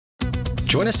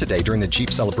Join us today during the Jeep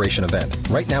Celebration event.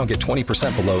 Right now, get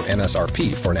 20% below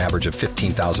MSRP for an average of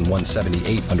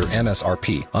 $15,178 under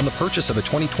MSRP on the purchase of a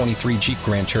 2023 Jeep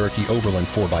Grand Cherokee Overland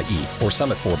 4xE or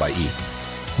Summit 4xE.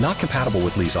 Not compatible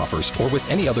with lease offers or with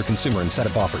any other consumer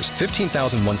incentive offers.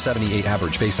 $15,178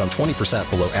 average based on 20%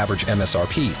 below average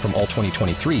MSRP from all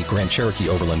 2023 Grand Cherokee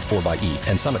Overland 4xE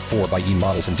and Summit 4xE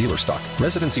models in dealer stock.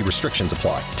 Residency restrictions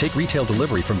apply. Take retail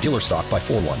delivery from dealer stock by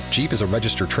 4/1. Jeep is a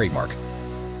registered trademark.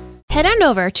 Head on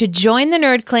over to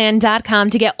jointhenerdclan.com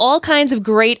to get all kinds of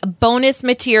great bonus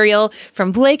material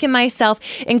from Blake and myself,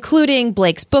 including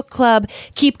Blake's book club,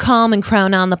 Keep Calm and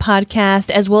Crown On the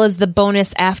podcast, as well as the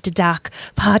bonus After Doc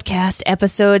podcast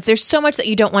episodes. There's so much that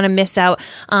you don't want to miss out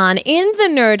on in the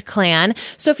Nerd Clan.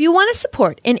 So if you want to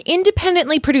support an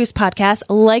independently produced podcast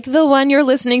like the one you're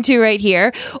listening to right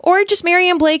here, or just Mary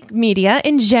and Blake Media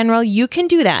in general, you can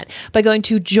do that by going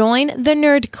to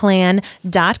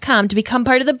jointhenerdclan.com to become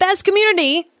part of the best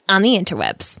community on the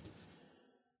interwebs.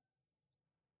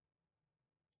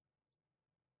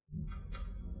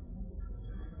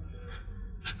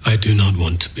 I do not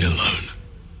want to be alone.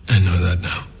 I know that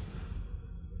now.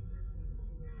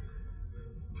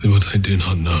 But what I do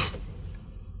not know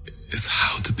is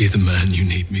how to be the man you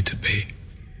need me to be.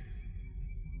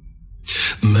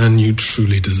 The man you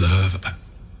truly deserve.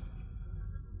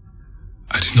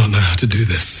 I do not know how to do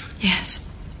this. Yes.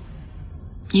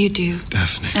 You do.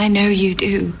 Daphne. I know you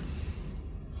do.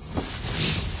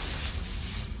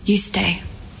 You stay.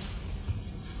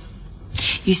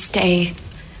 You stay,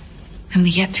 and we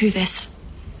get through this.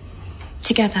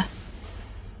 Together.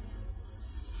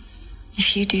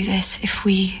 If you do this, if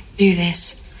we do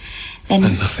this, then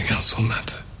nothing else will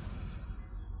matter.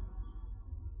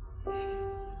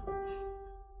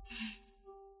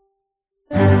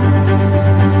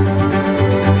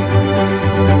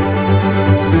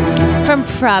 From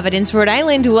Providence, Rhode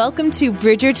Island, welcome to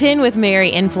Bridgerton with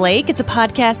Mary and Blake. It's a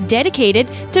podcast dedicated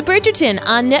to Bridgerton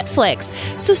on Netflix.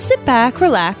 So sit back,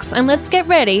 relax, and let's get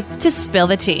ready to spill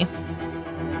the tea.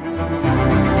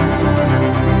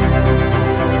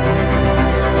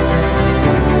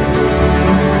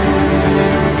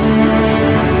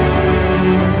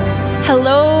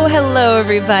 Hello,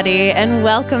 everybody, and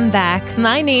welcome back.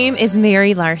 My name is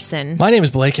Mary Larson. My name is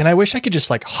Blake, and I wish I could just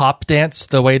hop dance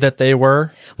the way that they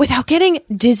were. Without getting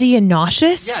dizzy and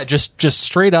nauseous? Yeah, just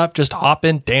straight up, just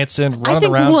hopping, dancing, running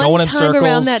I around, think going in circles. one time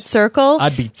around that circle,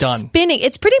 I'd be done. Spinning.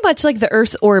 It's pretty much like the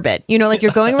Earth's orbit. You know, like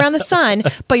you're going around the sun,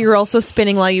 but you're also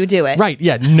spinning while you do it. Right,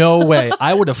 yeah, no way.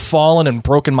 I would have fallen and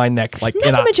broken my neck. Not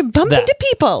to mention bumping into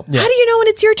people. Yeah. How do you know when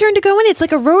it's your turn to go in? It's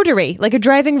like a rotary, like a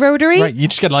driving rotary. Right, you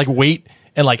just gotta wait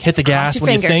and hit the gas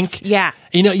when fingers. you think. Yeah.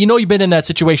 You know you've been in that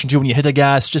situation too when you hit the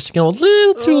gas just a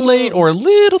little too late or a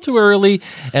little too early,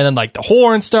 and then the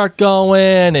horns start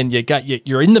going and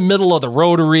you're in the middle of the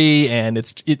rotary and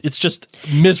it's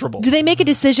just miserable. Do they make a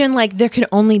decision there can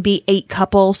only be 8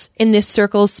 couples in this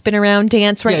circle spin around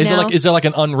dance right now? Is there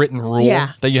an unwritten rule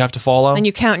that you have to follow? And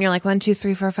you count and you're like 1, 2,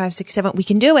 3, 4, 5, 6, 7. We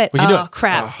can do it. We can do it.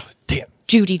 Crap. Oh, damn.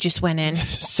 Judy just went in.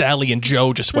 Sally and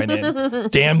Joe just went in.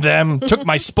 Damn them. Took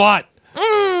my spot.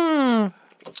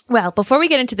 Well, before we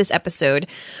get into this episode,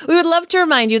 we would love to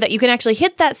remind you that you can actually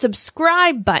hit that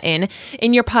subscribe button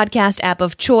in your podcast app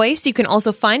of choice. You can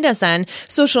also find us on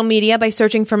social media by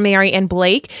searching for Mary and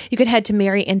Blake. You can head to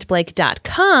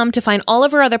maryandblake.com to find all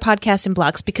of our other podcasts and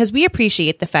blogs because we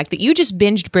appreciate the fact that you just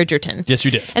binged Bridgerton. Yes,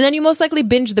 you did. And then you most likely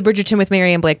binged the Bridgerton with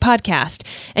Mary and Blake podcast.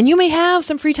 And you may have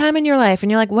some free time in your life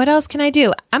and you're like, what else can I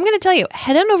do? I'm going to tell you,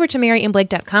 head on over to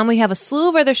maryandblake.com. We have a slew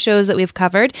of other shows that we've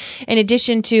covered in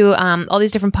addition to all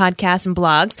these different podcasts and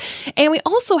blogs. And we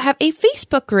also have a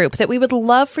Facebook group that we would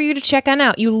love for you to check on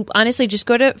out. You honestly just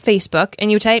go to Facebook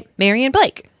and you type Mary and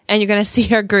Blake and you're going to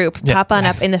see our group pop on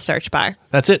up in the search bar.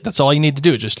 That's it. That's all you need to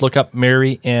do. Just look up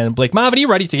Mary and Blake. Marvin, are you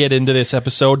ready to get into this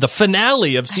episode? The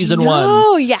finale of season 1.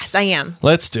 Oh, yes, I am.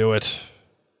 Let's do it.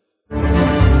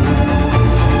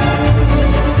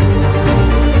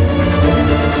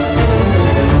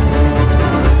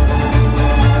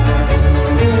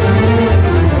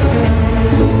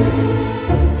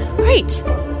 Great.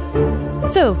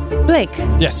 So, Blake.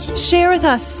 Yes. Share with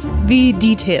us the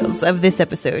details of this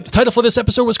episode. The title for this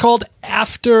episode was called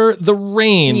After the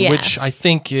Rain, yes. which I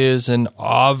think is an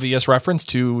obvious reference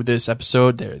to this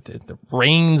episode. The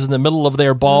rain's in the middle of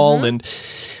their ball, and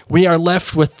we are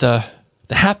left with the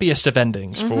happiest of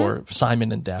endings for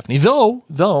Simon and Daphne.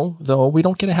 Though we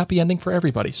don't get a happy ending for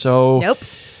everybody. So nope.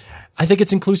 I think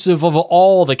it's inclusive of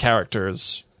all the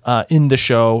characters in the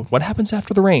show, What Happens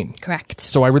After the Rain. Correct.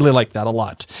 So I really like that a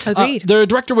lot. Agreed. The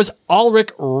director was Ulrich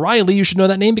Riley. You should know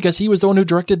that name because he was the one who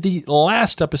directed the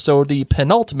last episode, the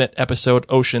penultimate episode,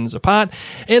 Oceans Apart.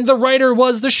 And the writer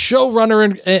was the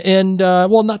showrunner and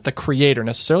well, not the creator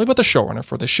necessarily, but the showrunner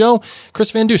for the show,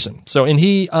 Chris Van Dusen. So, and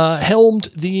he helmed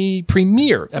the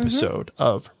premiere episode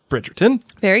of Bridgerton.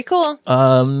 Very cool.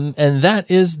 And that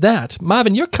is that.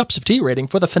 Marvin, your cups of tea rating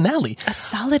for the finale. A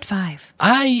solid 5.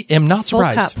 I am not Full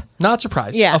surprised. cup. Not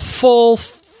surprised. Yeah. A full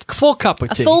cup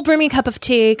of tea. A full brimming cup of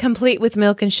tea, complete with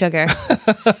milk and sugar.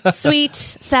 Sweet,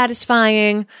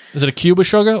 satisfying. Is it a cube of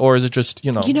sugar or is it just,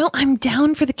 You know, I'm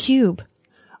down for the cube.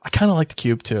 I kind of like the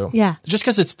cube too. Yeah. Just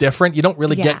because it's different. You don't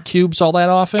really Yeah. get cubes all that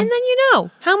often. And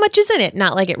then how much is in it?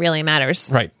 Not like it really matters.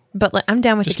 Right. But I'm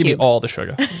down with Just the give cube. me all the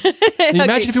sugar.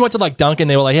 Imagine if you went to like Dunkin',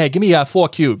 they were like, hey, give me 4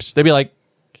 cubes. They'd be like,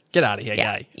 get out of here,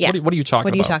 guy. Yeah. What are you talking about?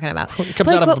 What are you talking about? It comes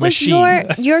Blake, out of what a was machine.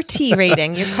 your tea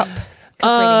rating, your cup rating?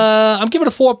 I'm giving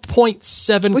it a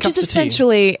 4.7 Which cups is of tea.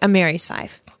 essentially a Mary's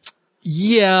 5.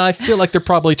 Yeah, I feel like they're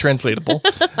probably translatable.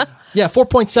 Yeah,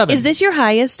 4.7. Is this your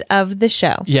highest of the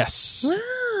show? Yes.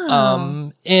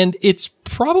 And it's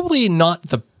probably not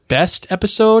the best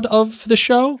episode of the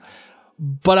show,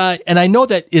 but I know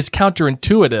that is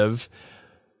counterintuitive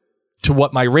to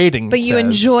what my rating But you says.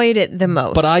 enjoyed it the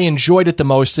most. But I enjoyed it the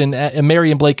most. And a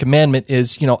Mary and Blake commandment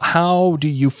is, how do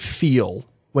you feel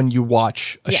when you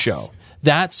watch a Yes. show?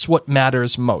 That's what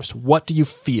matters most. What do you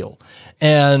feel?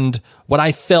 And what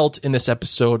I felt in this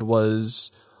episode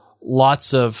was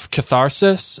lots of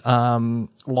catharsis,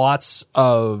 lots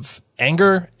of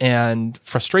anger and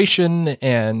frustration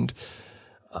and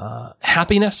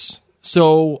happiness.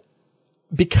 So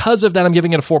because of that, I'm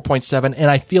giving it a 4.7,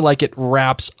 and I feel like it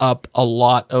wraps up a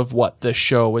lot of what the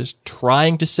show is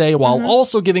trying to say while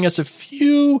also giving us a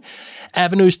few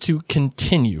avenues to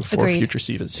continue for Agreed. future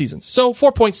seasons. So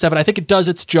 4.7, I think it does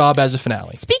its job as a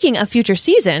finale. Speaking of future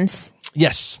seasons,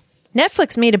 Yes.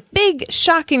 Netflix made a big,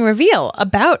 shocking reveal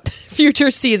about future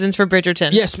seasons for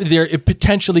Bridgerton. Yes, it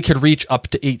potentially could reach up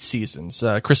to 8 seasons.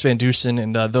 Chris Van Dusen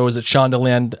and those at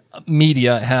Shondaland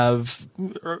Media have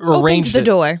arranged the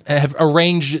door. Have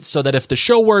arranged it so that if the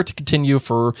show were to continue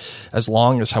for as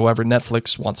long as however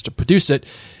Netflix wants to produce it,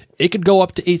 it could go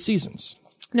up to 8 seasons.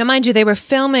 Now, mind you, they were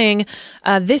filming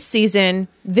this season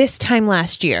this time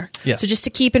last year. Yes. So just to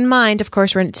keep in mind, of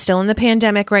course, we're still in the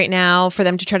pandemic right now for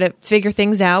them to try to figure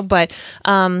things out. But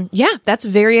that's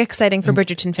very exciting for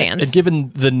Bridgerton fans. And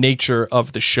given the nature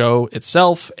of the show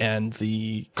itself and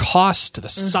the cost, the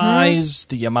size,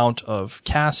 the amount of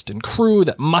cast and crew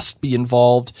that must be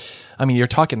involved, I mean, you're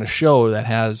talking a show that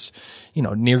has,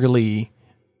 nearly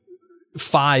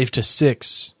 5 to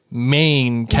 6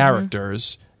 main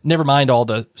characters. Never mind all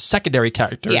the secondary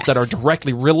characters Yes. that are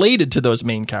directly related to those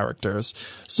main characters.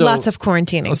 So Lots of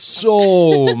quarantining.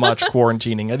 so much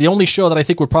quarantining. The only show that I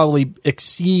think would probably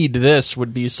exceed this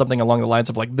would be something along the lines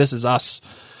of like This Is Us.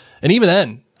 And even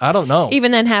then, I don't know.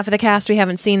 Even then, half of the cast we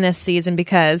haven't seen this season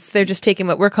because they're just taking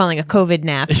what we're calling a COVID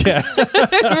nap. Yeah.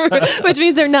 Which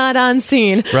means they're not on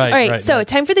scene. Right, All right, right, so right.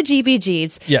 time for the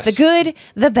GVGs. Yes. The good,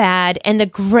 the bad, and the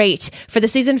great for the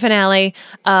season finale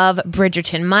of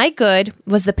Bridgerton. My good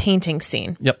was the painting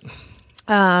scene. Yep.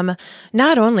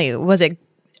 Not only was it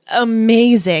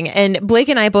amazing, and Blake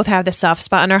and I both have this soft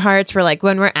spot in our hearts where, like,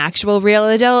 when we're actual real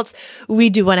adults, we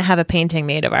do want to have a painting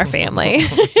made of our family.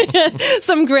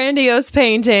 Some grandiose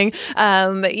painting.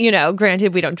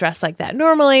 Granted, we don't dress like that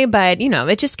normally, but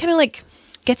it just kind of like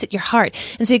gets at your heart.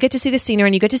 And so you get to see the scenery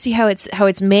and you get to see how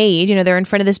it's made. They're in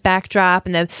front of this backdrop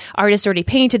and the artist already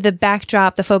painted the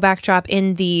backdrop, the faux backdrop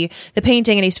in the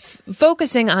painting, and he's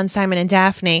focusing on Simon and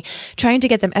Daphne, trying to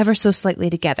get them ever so slightly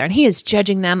together. And he is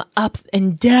judging them up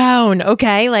and down.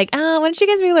 Okay. Like, why don't you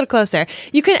guys be a little closer?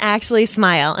 You can actually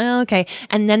smile. Oh, okay.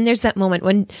 And then there's that moment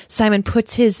when Simon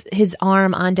puts his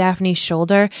arm on Daphne's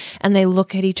shoulder and they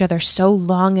look at each other so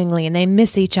longingly and they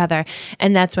miss each other.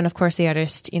 And that's when, of course, the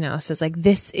artist, says like,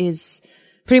 this is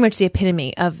pretty much the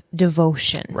epitome of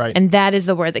devotion. Right. And that is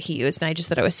the word that he used. And I just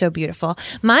thought it was so beautiful.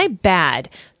 My bad.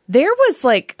 There was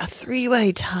like a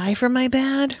 3-way tie for my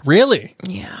bad. Really?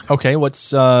 Yeah. Okay.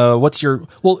 What's your?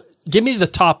 Well, give me the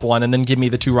top one and then give me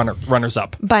the 2 runners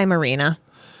up. By Marina.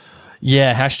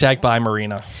 Yeah. # by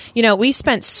Marina. We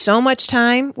spent so much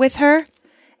time with her.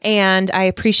 And I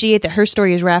appreciate that her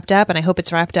story is wrapped up, and I hope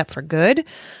it's wrapped up for good,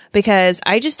 because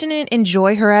I just didn't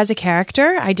enjoy her as a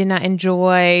character. I did not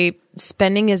enjoy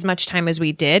spending as much time as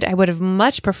we did. I would have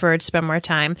much preferred to spend more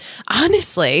time,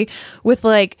 honestly, with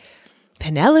like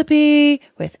Penelope,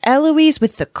 with Eloise,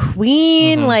 with the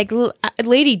Queen, like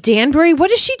Lady Danbury. What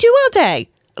does she do all day?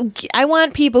 I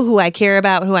want people who I care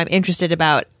about, who I'm interested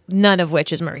about, none of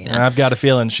which is Marina. I've got a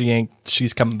feeling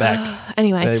she's coming back.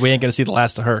 Anyway. We ain't going to see the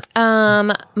last of her.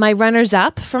 My runners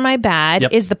up for my bad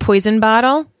Yep. is the poison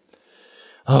bottle.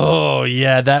 Oh,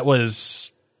 yeah, that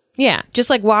was... Yeah, just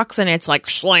like walks in, it's like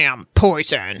slam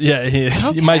poison. Yeah,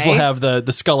 you might as well have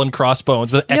the skull and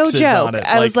crossbones with No X's joke. on it.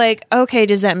 I was like, okay,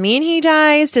 does that mean he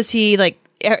dies? Does he like?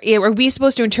 Are we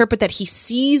supposed to interpret that he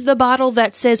sees the bottle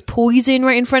that says poison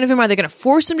right in front of him? Are they going to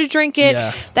force him to drink it?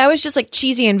 Yeah. That was just like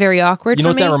cheesy and very awkward. You know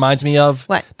for what me. that reminds me of?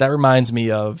 What? That reminds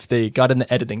me of they got in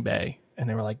the editing bay and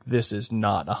they were like, this is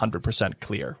not 100%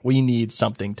 clear. We need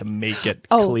something to make it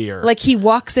clear. Like he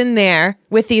walks in there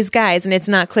with these guys and it's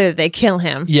not clear that they kill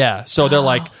him. Yeah. So they're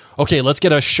like, okay, let's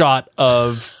get a shot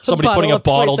of somebody bottle putting a of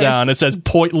bottle poison. down. It says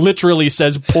literally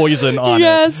says poison on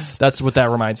Yes. it. That's what that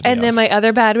reminds me of. And then my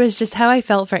other bad was just how I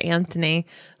felt for Anthony.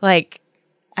 Like,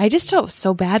 I just felt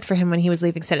so bad for him when he was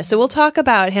leaving Cita. So we'll talk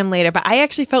about him later, but I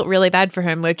actually felt really bad for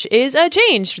him, which is a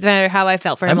change from how I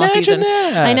felt for him all Imagine season.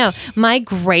 that. I know. My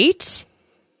great,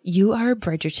 you are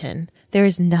Bridgerton. There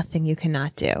is nothing you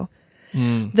cannot do.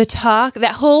 The talk,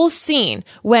 that whole scene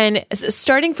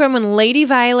starting from when Lady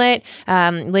Violet,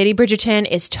 Lady Bridgerton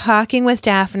is talking with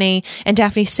Daphne and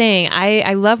Daphne's saying,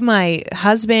 I love my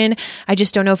husband. I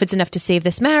just don't know if it's enough to save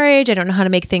this marriage. I don't know how to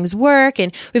make things work.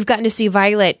 And we've gotten to see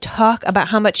Violet talk about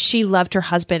how much she loved her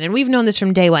husband. And we've known this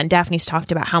from day one. Daphne's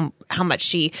talked about how much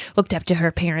she looked up to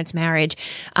her parents' marriage.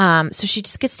 So she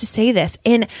just gets to say this.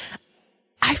 And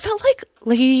I felt like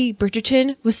Lady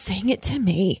Bridgerton was saying it to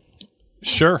me.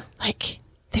 Sure. Like,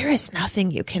 there is nothing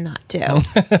you cannot do.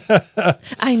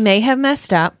 I may have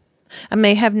messed up. I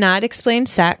may have not explained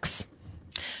sex.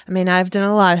 I may not have done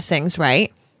a lot of things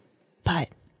right. But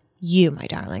you, my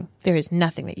darling, there is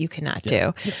nothing that you cannot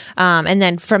do. And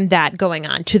then from that going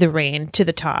on to the rain, to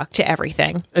the talk, to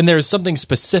everything. And there's something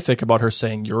specific about her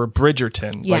saying, you're a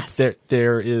Bridgerton. Yes. Like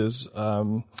there is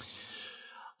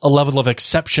a level of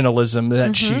exceptionalism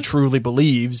that she truly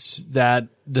believes that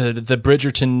the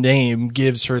Bridgerton name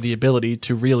gives her the ability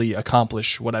to really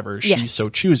accomplish whatever she Yes. so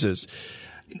chooses.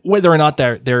 Whether or not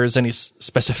there is any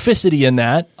specificity in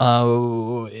that,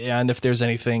 and if there's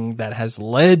anything that has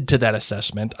led to that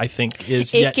assessment, I think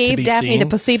is It yet to gave be Daphne seen. the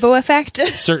placebo effect.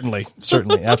 Certainly,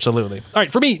 absolutely. All right,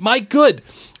 for me, my good,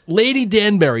 Lady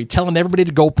Danbury telling everybody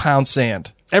to go pound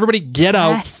sand. Everybody get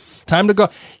out. Yes. Time to go.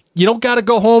 You don't got to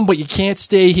go home, but you can't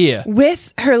stay here.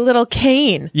 With her little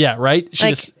cane. Yeah, right? She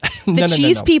Like, just the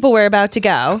cheese people were about to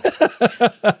go.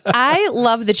 I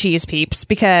love the cheese peeps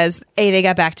because they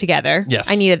got back together.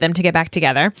 Yes. I needed them to get back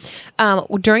together.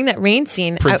 During that rain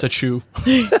scene, Prince Achoo.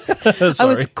 I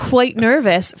was quite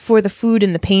nervous for the food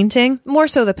and the painting. More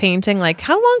so the painting. Like,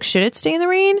 how long should it stay in the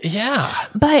rain? Yeah.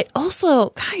 But also,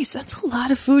 guys, that's a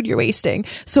lot of food you're wasting.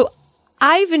 So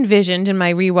I've envisioned in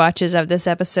my rewatches of this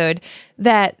episode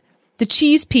that the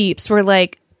cheese peeps were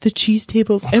like, the cheese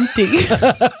table's empty.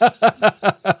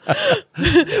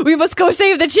 We must go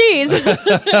save the cheese.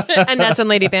 And that's when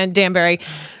Lady Danbury,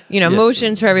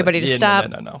 motions for everybody to stop.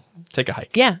 No. Take a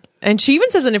hike. Yeah. And she even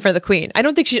says it in front of the queen. I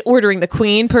don't think she's ordering the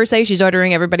queen per se. She's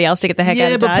ordering everybody else to get the heck out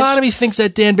Yeah, of but Dodge. part of me thinks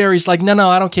that Danbury's like, no,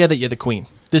 I don't care that you're the queen.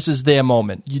 This is their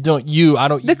moment. I don't.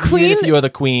 The queen, even if you are the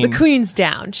queen. The queen's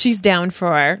down. She's down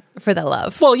for the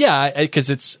love. Well, yeah, because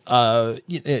it's a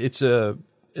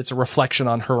reflection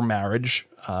on her marriage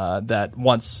that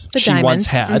she once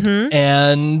had,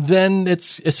 and then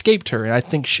it's escaped her. And I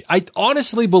think I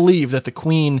honestly believe that the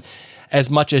queen, as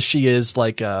much as she is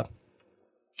like a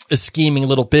scheming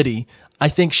little biddy, I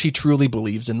think she truly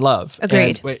believes in love.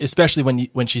 Agreed. And especially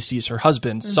when she sees her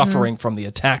husband suffering from the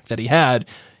attack that he had.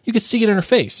 You could see it in her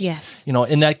face. Yes.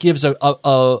 And that gives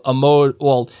a mode,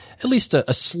 well, at least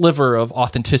a sliver of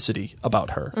authenticity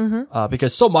about her.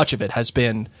 Because so much of it has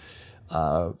been,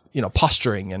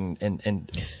 posturing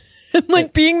and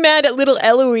Like being mad at little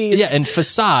Eloise. yeah, and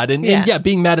facade and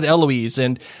being mad at Eloise.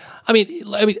 And I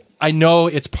mean, I know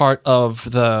it's part of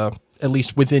the, at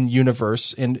least within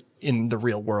universe and in the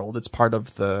real world, it's part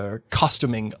of the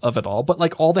costuming of it all, but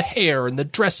like all the hair and the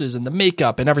dresses and the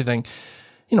makeup and everything,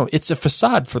 it's a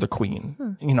facade for the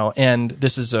queen, and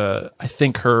this is I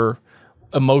think her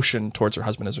emotion towards her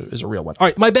husband is a real one. All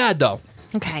right, my bad though.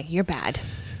 Okay, you're bad.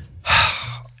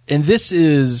 And this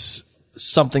is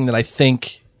something that I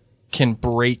think can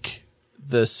break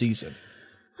the season.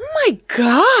 Oh my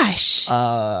gosh.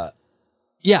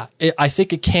 Yeah, I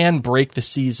think it can break the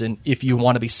season if you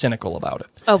want to be cynical about it.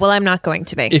 Oh, well, I'm not going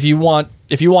to be. If you want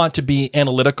to be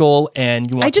analytical and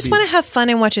you want I just to want to have fun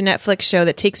and watch a Netflix show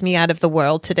that takes me out of the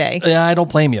world today. Yeah, I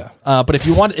don't blame you. But if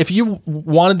you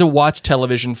wanted to watch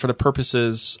television for the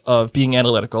purposes of being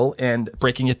analytical and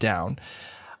breaking it down,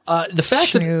 the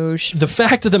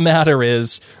fact of the matter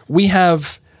is we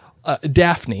have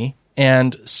Daphne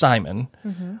and Simon,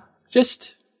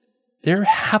 they're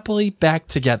happily back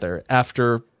together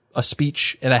after a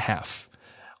speech and a half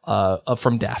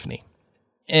from Daphne.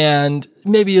 And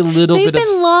maybe a little They've bit of...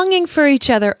 been longing for each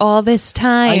other all this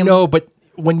time. I know, but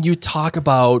when you talk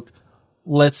about,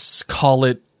 let's call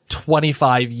it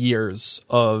 25 years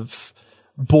of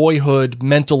boyhood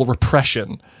mental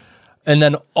repression, and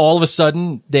then all of a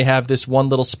sudden they have this one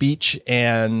little speech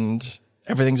and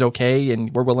everything's okay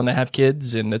and we're willing to have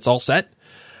kids and it's all set.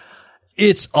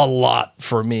 It's a lot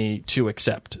for me to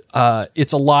accept.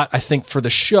 It's a lot, I think, for the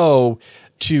show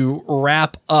to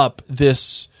wrap up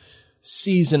this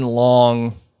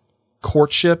season-long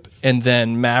courtship and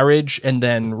then marriage and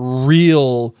then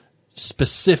real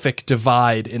specific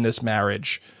divide in this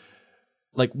marriage,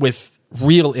 like with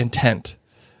real intent,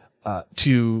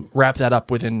 to wrap that up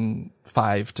within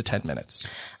 5 to 10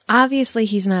 minutes. Obviously,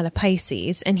 he's not a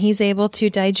Pisces, and he's able to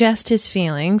digest his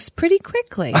feelings pretty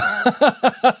quickly.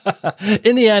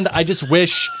 In the end, I just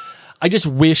wish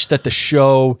that the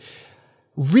show,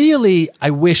 really, I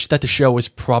wish that the show was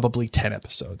probably 10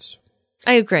 episodes.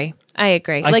 I agree.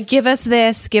 Like, give us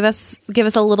this, give us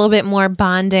a little bit more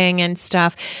bonding and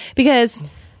stuff, because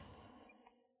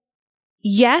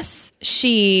yes,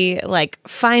 she like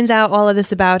finds out all of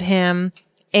this about him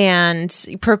and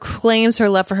proclaims her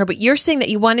love for her, but you're saying that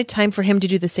you wanted time for him to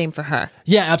do the same for her.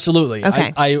 Yeah, absolutely.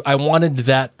 Okay. I wanted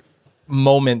that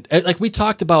moment, like we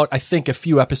talked about, I think a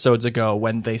few episodes ago,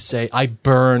 when they say, I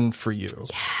burn for you.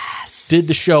 Yes. Did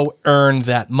the show earn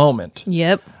that moment?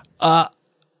 Yep.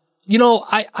 You know,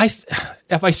 I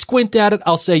if I squint at it,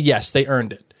 I'll say yes, they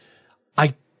earned it.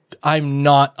 I'm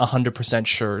not 100%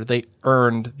 sure they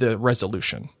earned the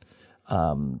resolution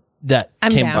that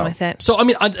I'm came down about. with it. So, I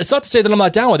mean, it's not to say that I'm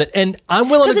not down with it, and I'm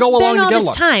willing to go along to get along. It's been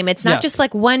all this time. It's not just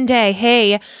like one day,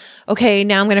 hey, okay,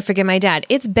 now I'm going to forgive my dad.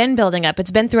 It's been building up.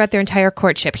 It's been throughout their entire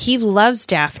courtship. He loves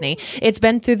Daphne. It's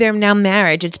been through their now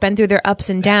marriage. It's been through their ups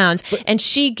and downs. And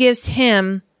she gives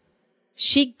him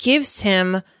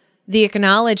the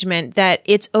acknowledgement that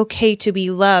it's okay to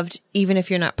be loved even if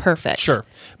you're not perfect. Sure.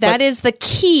 That is the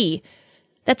key.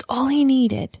 That's all he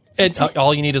needed. And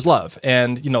all you need is love.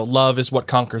 And, you know, love is what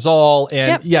conquers all.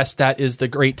 And yes, that is the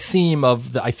great theme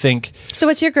of I think. So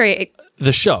what's your great?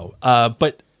 The show.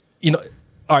 But, you know,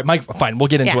 all right, fine. We'll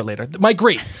get into it later. My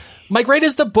great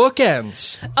is the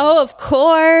bookends. Oh, of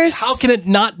course. How can it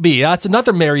not be? That's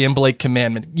another Mary and Blake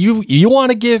commandment. You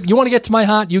want to get to my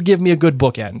heart, you give me a good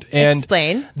bookend. And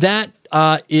explain. That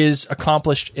is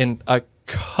accomplished in a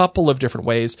couple of different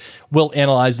ways. We'll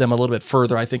analyze them a little bit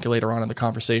further, I think, later on in the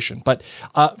conversation. But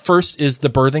first is the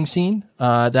birthing scene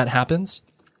that happens.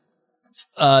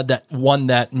 That one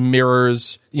that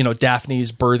mirrors, you know,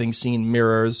 Daphne's birthing scene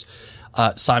mirrors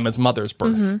Simon's mother's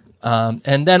birth. Mm-hmm.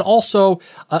 And then also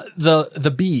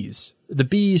the bees. The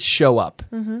bees show up,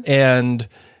 and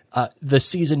the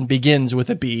season begins with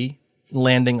a bee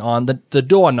landing on the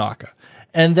door knocker.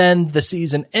 And then the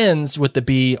season ends with the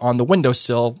bee on the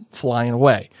windowsill flying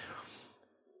away.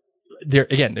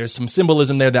 There's some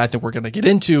symbolism there that I think we're going to get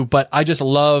into, but I just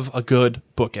love a good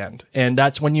bookend. And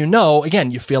that's when you know,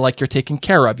 again, you feel like you're taken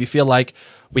care of. You feel like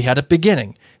we had a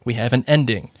beginning, we have an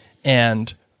ending,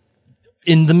 and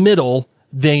in the middle,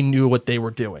 they knew what they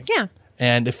were doing. Yeah.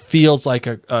 And it feels like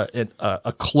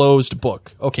a closed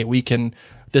book. Okay,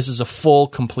 this is a full,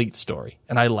 complete story.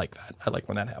 And I like that. I like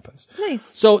when that happens. Nice.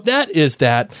 So that is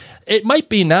that. It might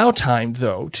be now time,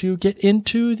 though, to get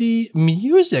into the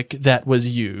music that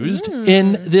was used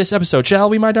in this episode. Shall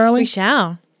we, my darling? We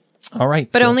shall. All right.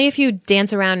 But only if you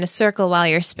dance around in a circle while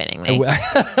you're spinning me.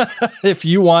 If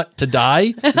you want to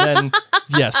die, then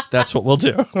yes, that's what we'll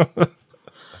do.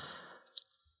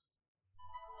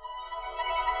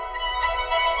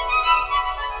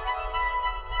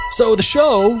 So the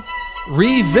show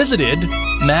revisited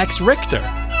Max Richter.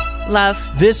 Love.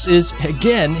 This is,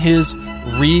 again, his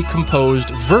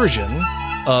recomposed version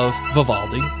of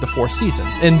Vivaldi, The Four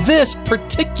Seasons. And this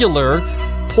particular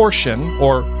portion,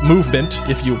 or movement,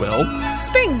 if you will,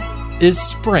 is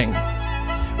spring,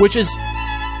 which is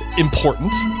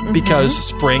important because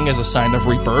spring is a sign of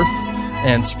rebirth,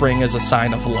 and spring is a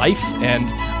sign of life, and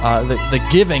the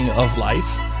giving of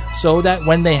life, so that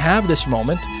when they have this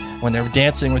moment, when they're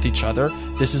dancing with each other,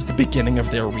 this is the beginning of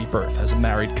their rebirth as a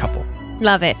married couple.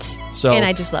 Love it. So, and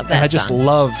I just love that song.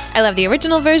 I love the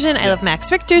original version. I love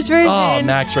Max Richter's version. Oh,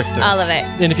 Max Richter. I love it.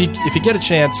 And if you get a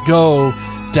chance, go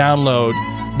download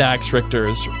Max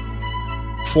Richter's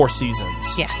Four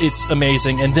Seasons. Yes. It's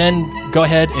amazing. And then go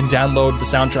ahead and download the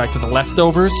soundtrack to The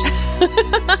Leftovers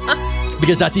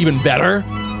because that's even better.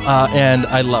 And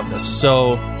I love this.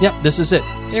 So, this is it.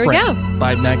 There we go.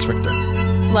 By Max Richter.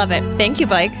 Love it. Thank you,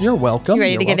 Blake. You're welcome. You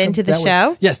ready to get into the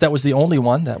show? Yes, that was the only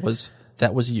one that was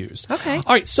used. Okay. All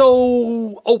right.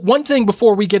 So, one thing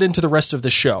before we get into the rest of the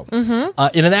show, and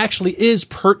it actually is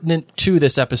pertinent to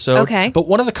this episode. Okay. But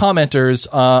one of the commenters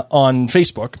on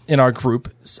Facebook in our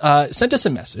group sent us a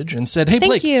message and said, "Hey,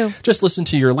 Blake, you. just listened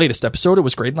to your latest episode. It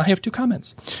was great, and I have 2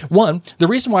 comments. One, the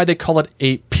reason why they call it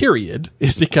a period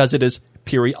is because it is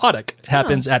periodic. It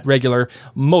happens at regular,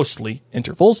 mostly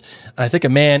intervals. And I think a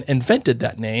man invented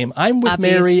that name. I'm with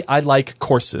Obvious. Mary. I like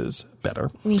courses better.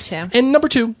 Me too. And number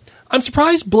 2, I'm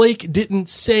surprised Blake didn't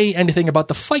say anything about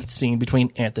the fight scene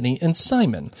between Anthony and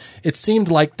Simon. It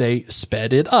seemed like they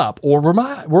sped it up, or were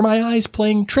my eyes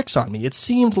playing tricks on me? It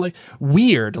seemed like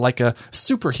weird, like a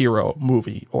superhero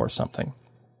movie or something.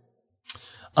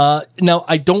 Now,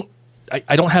 I don't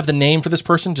have the name for this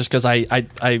person just because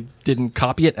I didn't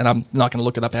copy it, and I'm not going to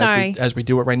look it up as we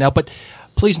do it right now. But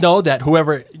please know that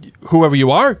whoever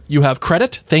you are, you have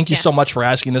credit. Thank you so much for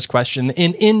asking this question.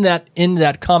 In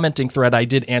that commenting thread, I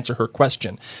did answer her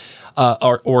question,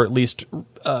 or at least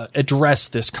address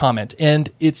this comment, and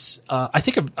it's I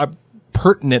think a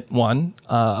pertinent one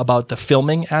about the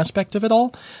filming aspect of it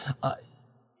all.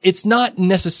 It's not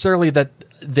necessarily that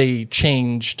they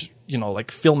changed,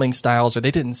 like filming styles, or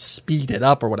they didn't speed it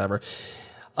up or whatever.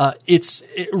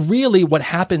 Really what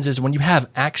happens is when you have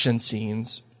action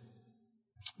scenes,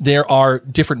 there are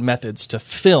different methods to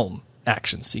film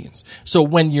action scenes. So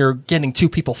when you're getting 2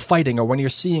 people fighting, or when you're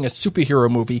seeing a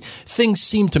superhero movie, things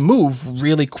seem to move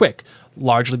really quick,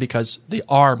 largely because they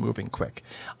are moving quick.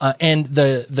 And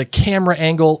the camera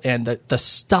angle and the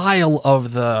style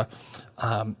of the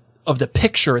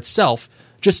picture itself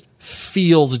just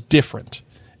feels different.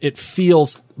 It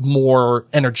feels more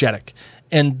energetic.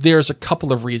 And there's a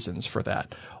couple of reasons for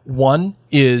that. One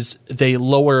is they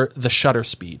lower the shutter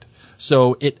speed.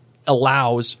 So it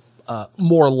allows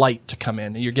more light to come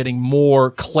in, and you're getting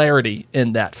more clarity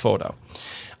in that photo.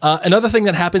 Another thing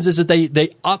that happens is that they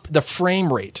up the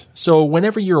frame rate. So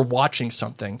whenever you're watching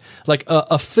something, like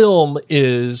a film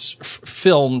is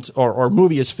filmed, or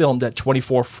movie is filmed at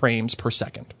 24 frames per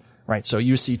second. Right, so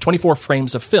you see 24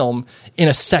 frames of film in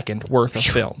a second worth of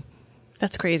film.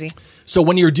 That's crazy. So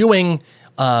when you're doing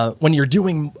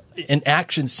an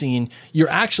action scene, you're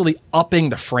actually upping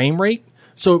the frame rate.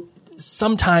 So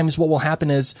sometimes what will happen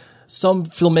is some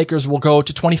filmmakers will go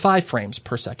to 25 frames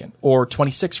per second or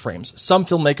 26 frames. Some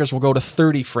filmmakers will go to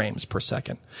 30 frames per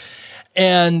second.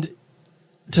 And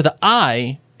to the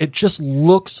eye, it just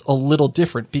looks a little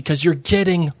different because you're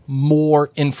getting more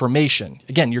information.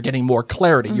 Again, you're getting more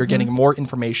clarity. You're getting more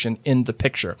information in the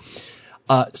picture.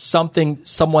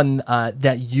 Someone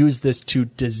that used this to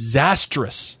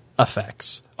disastrous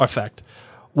effect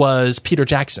was Peter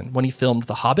Jackson when he filmed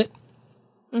The Hobbit.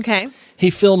 Okay.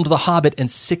 He filmed The Hobbit in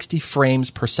 60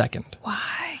 frames per second.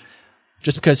 Why?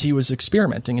 Just because he was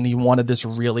experimenting and he wanted this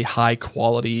really high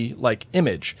quality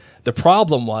image. The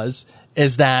problem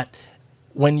is that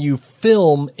when you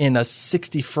film in a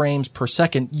 60 frames per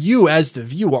second, you as the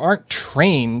viewer aren't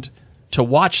trained to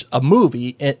watch a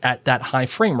movie at that high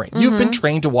frame rate. You've been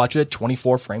trained to watch it at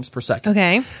 24 frames per second.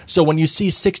 Okay. So when you see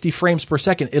 60 frames per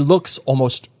second, it looks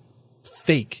almost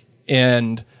fake.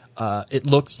 And it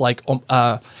looks like,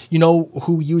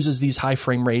 who uses these high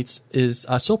frame rates is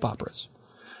soap operas.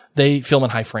 They film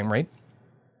in high frame rate.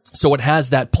 So it has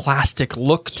that plastic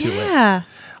look to it.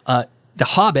 The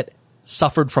Hobbit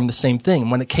suffered from the same thing.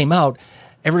 When it came out,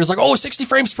 everyone was like, 60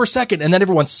 frames per second. And then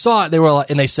everyone saw it.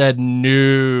 And they said,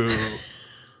 no,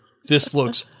 this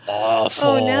looks awful.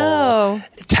 Oh, no.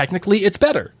 Technically, it's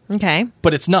better. Okay.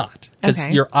 But it's not, because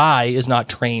your eye is not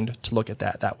trained to look at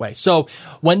that way. So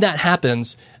when that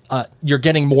happens, you're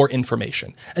getting more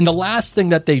information. And the last thing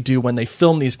that they do when they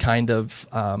film these kind of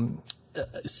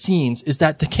scenes is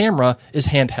that the camera is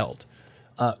handheld.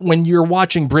 When you're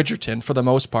watching Bridgerton, for the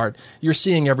most part, you're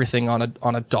seeing everything on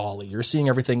a dolly. You're seeing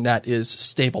everything that is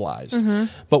stabilized.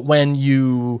 But when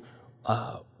you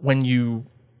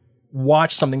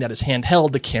watch something that is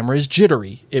handheld, the camera is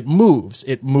jittery. It moves.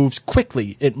 It moves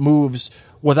quickly. It moves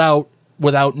without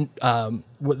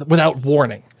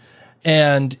warning.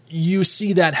 And you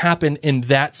see that happen in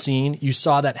that scene. You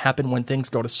saw that happen when things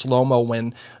go to slow-mo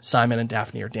when Simon and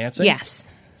Daphne are dancing. Yes.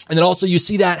 And then also you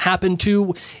see that happen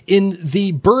too in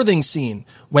the birthing scene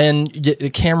when the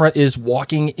camera is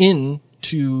walking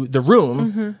into the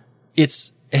room.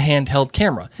 It's a handheld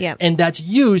camera. Yeah. And that's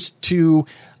used to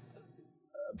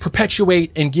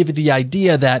perpetuate and give you the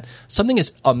idea that something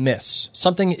is amiss.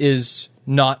 Something is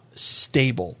not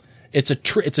stable. It's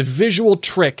a visual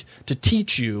trick to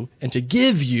teach you and to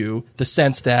give you the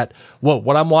sense that,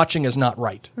 what I'm watching is not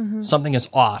right. Something is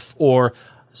off, or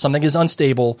something is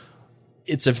unstable.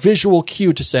 it's a visual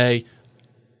cue to say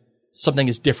something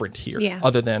is different here,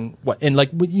 other than what. And like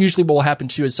usually, what will happen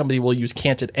too is somebody will use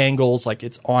canted angles, like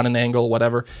it's on an angle,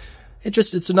 whatever.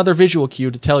 It's another visual cue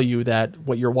to tell you that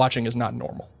what you're watching is not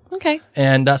normal. Okay.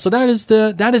 And so that is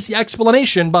the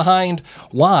explanation behind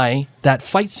why that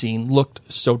fight scene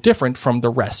looked so different from the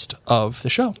rest of the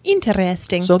show.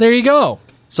 Interesting. So there you go.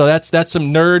 So that's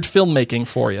some nerd filmmaking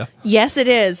for you. Yes, it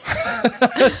is.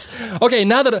 Okay,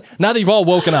 now that you've all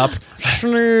woken up,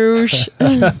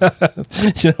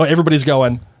 everybody's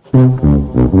going.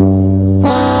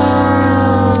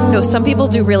 No, some people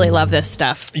do really love this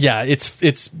stuff. Yeah, it's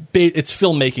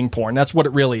filmmaking porn. That's what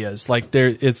it really is. Like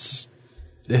it's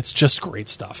just great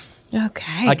stuff.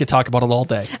 Okay. I could talk about it all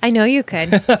day. I know you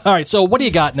could. All right. So what do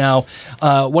you got now?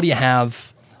 What do you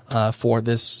have for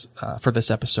this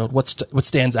episode? What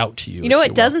stands out to you? You know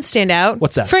what doesn't stand out?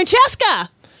 What's that? Francesca.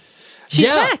 She's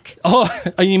back. Oh,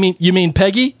 you mean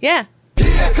Peggy? Yeah.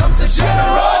 Here comes the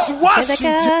General Washington.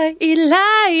 Jessica,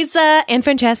 Eliza, and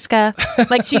Francesca.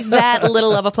 Like she's that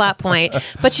little of a plot point,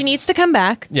 but she needs to come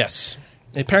back. Yes.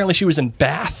 Apparently, she was in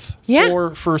Bath.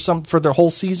 Yeah. For the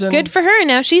whole season. Good for her.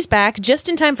 Now she's back just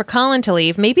in time for Colin to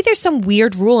leave. Maybe there's some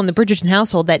weird rule in the Bridgerton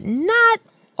household that not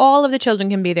all of the children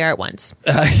can be there at once.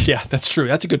 Yeah, that's true.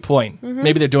 That's a good point. Mm-hmm.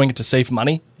 Maybe they're doing it to save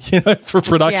money for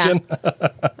production. Yeah.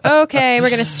 Okay, we're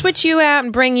going to switch you out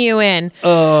and bring you in.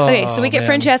 Okay, so we get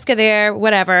Francesca there,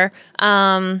 whatever.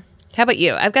 How about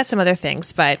you? I've got some other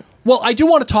things, but... Well, I do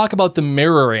want to talk about the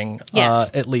mirroring, yes.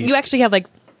 At least. You actually have, like,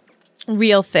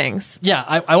 real things. Yeah,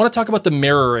 I want to talk about the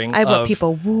mirroring. I have what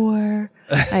people wore.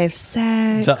 I have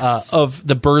sex. Of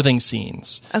the birthing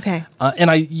scenes. Okay. And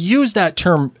I use that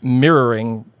term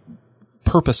mirroring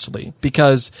purposely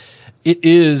because it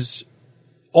is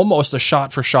almost a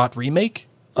shot-for-shot remake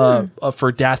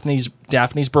for Daphne's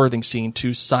birthing scene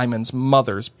to Simon's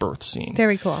mother's birth scene.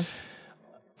 Very cool.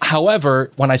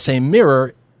 However, when I say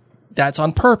mirror, that's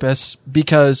on purpose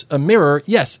because a mirror,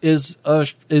 yes, is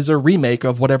a remake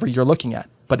of whatever you're looking at,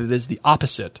 but it is the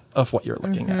opposite of what you're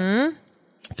looking at.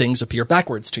 Things appear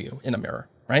backwards to you in a mirror,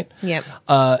 right? Yep.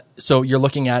 So you're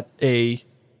looking at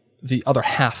the other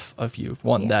half of you,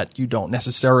 one that you don't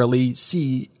necessarily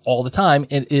see all the time.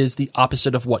 It is the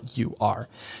opposite of what you are.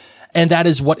 And that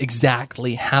is what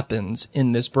exactly happens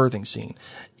in this birthing scene.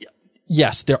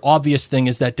 Yes, their obvious thing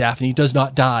is that Daphne does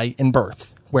not die in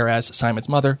birth, whereas Simon's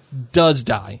mother does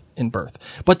die in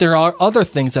birth. But there are other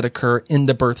things that occur in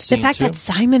the birth scene, the fact too. that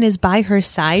Simon is by her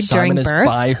side during birth? Simon is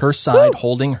by her side,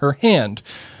 holding her hand,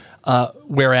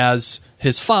 whereas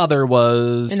his father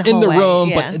was in the room,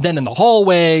 but then in the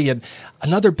hallway. And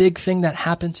another big thing that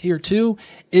happens here, too,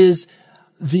 is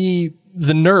the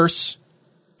nurse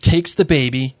takes the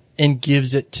baby and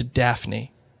gives it to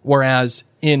Daphne, whereas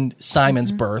in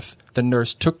Simon's birth, the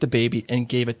nurse took the baby and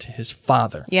gave it to his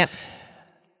father. Yep.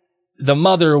 The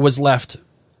mother was left,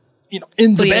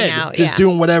 in the bed, out, just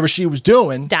doing whatever she was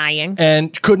doing. Dying.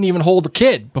 And couldn't even hold the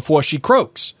kid before she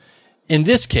croaks. In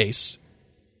this case,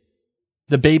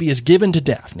 the baby is given to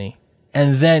Daphne,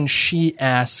 and then she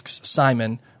asks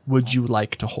Simon, would you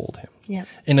like to hold him? Yep.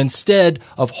 And instead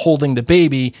of holding the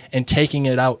baby and taking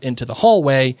it out into the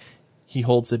hallway, he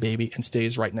holds the baby and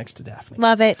stays right next to Daphne.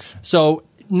 Love it. So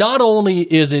not only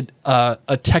is it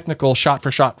a technical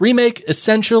shot-for-shot remake,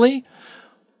 essentially,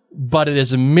 but it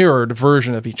is a mirrored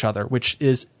version of each other, which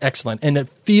is excellent. And it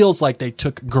feels like they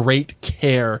took great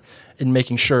care in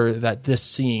making sure that this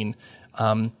scene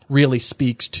really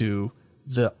speaks to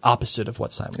the opposite of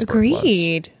what Simon's birth was.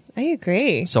 Agreed. I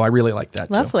agree. So I really like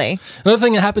that, Lovely. too. Another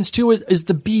thing that happens, too, is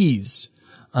the bees.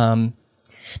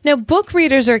 Now, book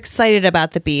readers are excited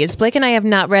about the bees. Blake and I have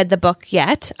not read the book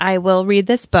yet. I will read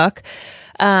this book,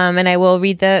 and I will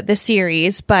read the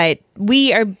series, but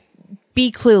we are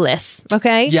bee clueless,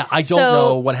 okay? Yeah, I don't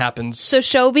know what happens. So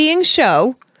show being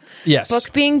show, Yes.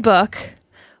 book being book,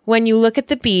 when you look at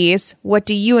the bees, what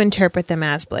do you interpret them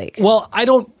as, Blake? Well, I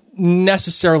don't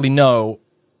necessarily know.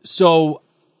 So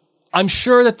I'm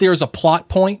sure that there's a plot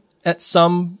point at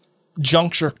some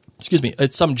juncture,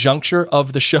 at some juncture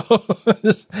of the show.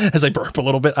 As I burp a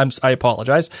little bit, I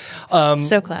apologize.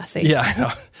 So classy. Yeah, I know.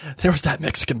 There was that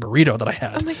Mexican burrito that I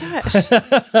had. Oh my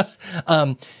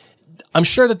gosh. I'm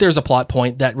sure that there's a plot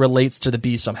point that relates to the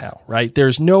bee somehow, right?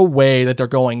 There's no way that they're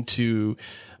going to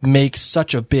make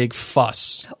such a big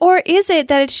fuss. Or is it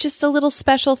that it's just a little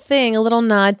special thing, a little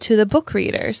nod to the book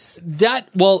readers?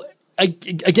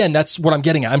 Again, that's what I'm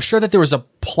getting at. I'm sure that there was a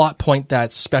plot point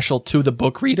that's special to the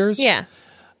book readers. Yeah.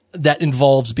 That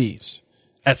involves bees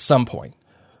at some point.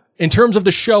 In terms of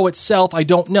the show itself, I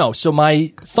don't know. So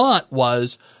my thought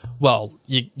was, well,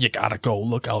 you gotta go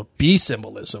look out bee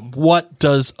symbolism. What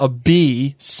does a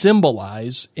bee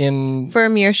symbolize for a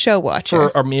mere show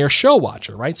watcher?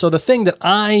 Right? So the thing that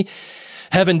I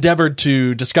have endeavored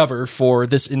to discover for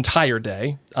this entire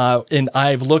day, and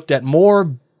I've looked at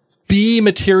more bee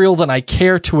material than I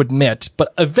care to admit,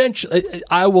 but eventually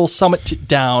I will sum it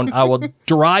down. I will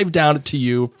drive down it to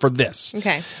you for this.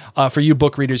 Okay. For you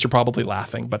book readers, you're probably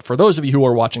laughing, but for those of you who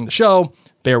are watching the show,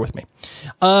 bear with me.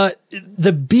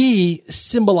 The bee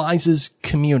symbolizes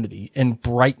community and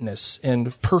brightness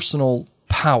and personal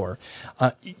power.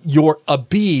 A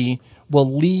bee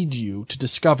will lead you to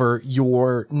discover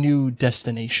your new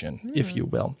destination, if you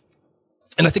will.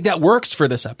 And I think that works for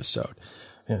this episode.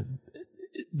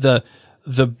 The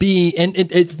bee, and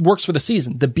it works for the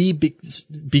season. The bee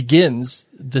begins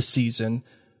the season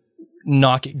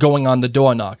going on the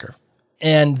door knocker.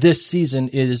 And this season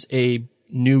is a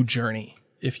new journey,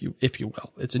 if you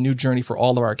will. It's a new journey for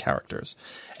all of our characters.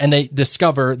 And they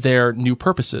discover their new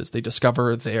purposes. They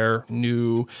discover their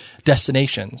new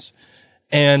destinations.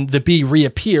 And the bee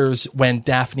reappears when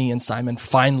Daphne and Simon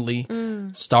finally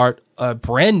start a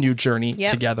brand new journey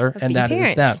together. And that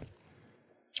is that.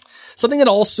 Something that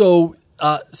also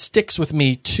sticks with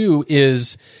me too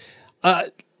is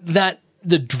that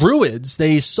the Druids,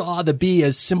 they saw the bee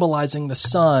as symbolizing the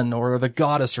sun or the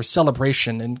goddess or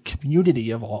celebration and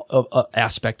community of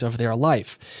aspect of their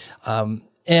life.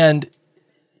 And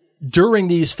during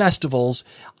these festivals,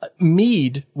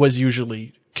 mead was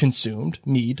usually consumed,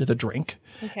 mead, the drink.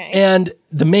 Okay. And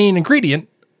the main ingredient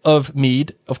of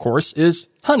mead, of course, is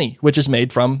honey, which is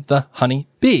made from the honey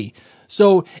bee.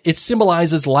 So it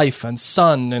symbolizes life and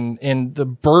sun and the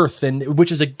birth, and which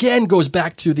is again goes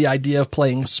back to the idea of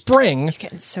playing spring. You're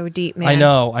getting so deep, man.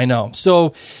 I know.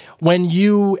 So when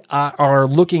you are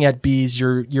looking at bees,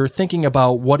 you're thinking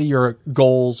about what are your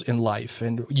goals in life,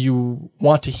 and you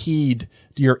want to heed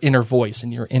your inner voice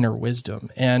and your inner wisdom.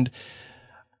 And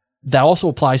that also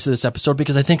applies to this episode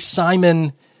because I think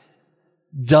Simon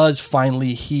does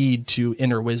finally heed to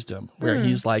inner wisdom, where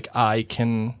he's like, I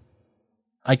can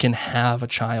have a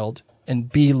child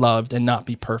and be loved and not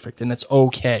be perfect. And it's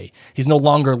okay. He's no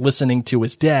longer listening to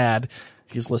his dad.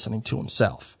 He's listening to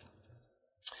himself.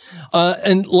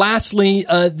 And lastly,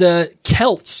 the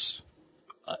Celts,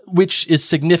 which is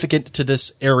significant to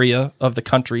this area of the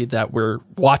country that we're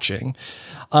watching.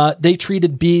 They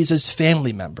treated bees as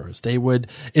family members. They would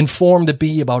inform the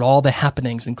bee about all the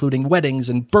happenings, including weddings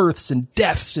and births and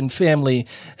deaths in family.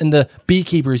 And the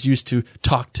beekeepers used to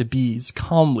talk to bees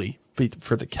calmly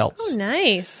for the Celts. Oh,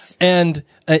 nice. And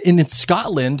in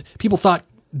Scotland, people thought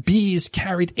bees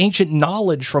carried ancient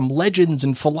knowledge from legends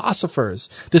and philosophers.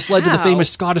 This led to the famous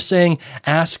Scottish saying,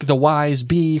 ask the wise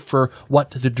bee for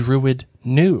what the druid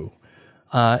knew.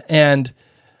 And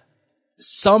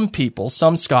some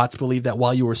Scots believe that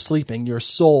while you were sleeping, your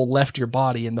soul left your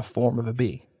body in the form of a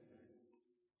bee.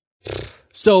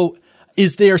 So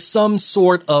is there some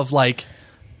sort of like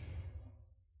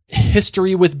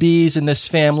history with bees in this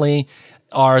family?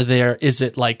 Is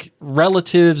it like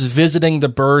relatives visiting the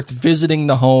birth, visiting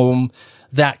the home,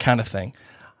 that kind of thing?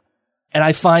 And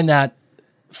I find that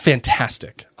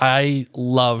fantastic. I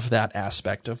love that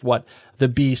aspect of what the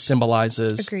bee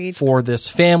symbolizes for this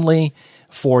family,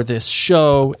 for this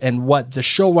show, and what the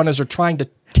showrunners are trying to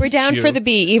teach We're down for the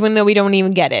bee, even though we don't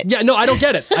even get it. Yeah, no, I don't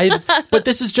get it. But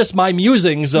this is just my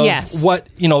musings of what,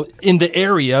 in the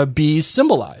area bees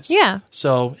symbolize. Yeah.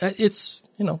 So it's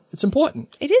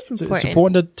important. It is important. It's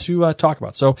important to talk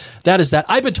about. So that is that.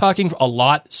 I've been talking a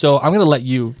lot, so I'm going to let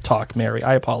you talk, Mary.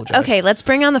 I apologize. Okay, let's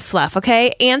bring on the fluff,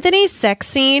 okay? Anthony's sex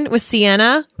scene with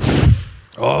Sienna.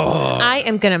 I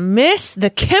am going to miss the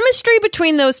chemistry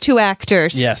between those two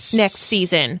actors next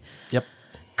season. Yep.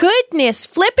 Goodness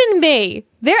flipping me.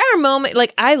 There are moments,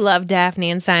 like, I love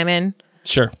Daphne and Simon.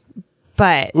 Sure.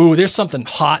 But ooh, there's something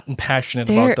hot and passionate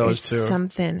about those two. There is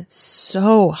something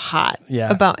so hot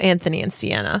about Anthony and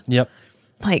Sienna. Yep.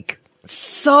 Like,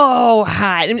 so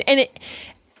hot.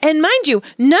 And mind you,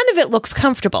 none of it looks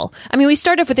comfortable. I mean, we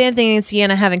start off with Anthony and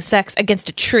Sienna having sex against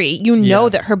a tree. You know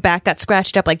that her back got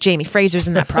scratched up like Jamie Fraser's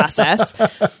in that process.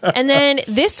 And then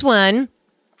this one,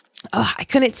 I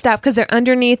couldn't stop because they're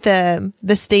underneath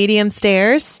the stadium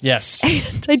stairs. Yes.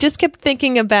 And I just kept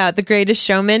thinking about The Greatest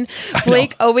Showman.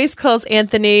 Blake always calls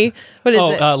Anthony, what is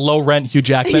it? Low rent Hugh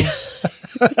Jackman.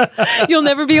 You'll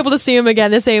never be able to see him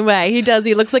again the same way. He does.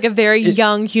 He looks like a very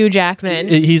young Hugh Jackman.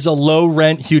 He's a low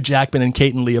rent Hugh Jackman and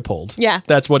Kate and Leopold. Yeah.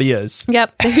 That's what he is.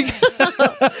 Yep. There you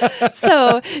go.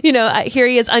 So, here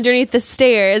he is underneath the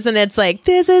stairs and it's like,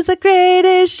 this is the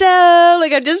greatest show.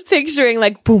 Like, I'm just picturing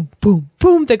like, boom, boom,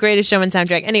 boom, the Greatest Showman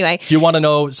soundtrack. Anyway. Do you want to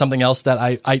know something else that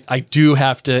I do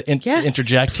have to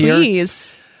interject here?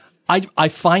 Please. I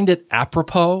find it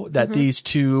apropos that these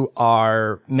two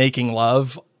are making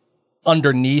love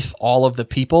underneath all of the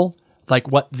people. Like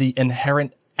what the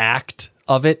inherent act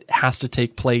of it has to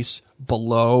take place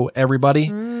below everybody.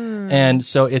 And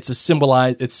so it's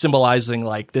symbolizing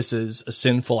like this is a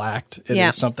sinful act. It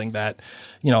is something that,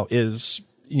 is,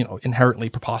 inherently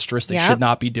preposterous. They should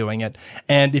not be doing it.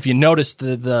 And if you notice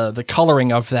the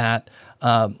coloring of that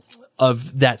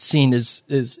scene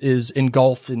is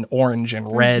engulfed in orange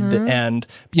and red and,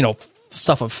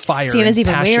 stuff of fire. Siena's and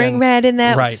even passion. wearing red in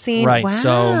that scene. Right. Wow.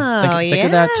 So think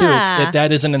of that too.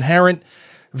 That is an inherent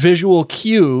visual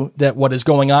cue that what is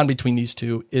going on between these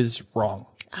two is wrong.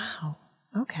 Oh,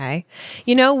 okay.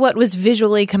 You know what was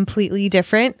visually completely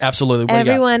different? Absolutely. What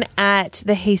Everyone at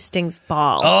the Hastings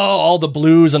Ball. Oh, all the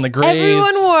blues and the grays.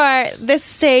 Everyone wore the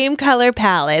same color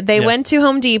palette. They went to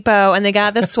Home Depot and they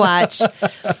got the swatch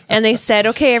and they said,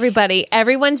 okay,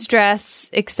 everyone's dress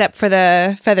except for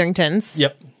the Featheringtons.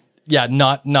 Yep. Yeah,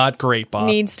 not great, Bob.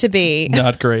 Needs to be.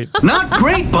 Not great. Not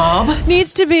great, Bob.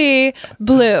 Needs to be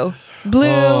blue.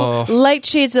 Blue, light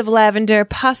shades of lavender,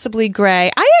 possibly gray.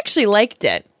 I actually liked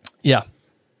it. Yeah.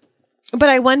 But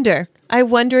I wonder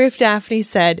if Daphne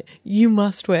said, you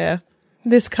must wear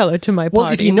this color to my party.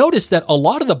 Well, if you notice that a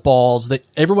lot of the balls that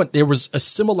there was a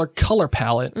similar color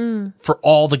palette for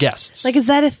all the guests. Like, is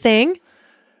that a thing?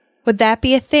 Would that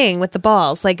be a thing with the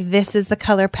balls? Like, this is the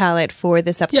color palette for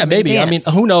this upcoming maybe. dance. I mean,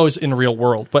 who knows in real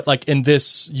world? But like in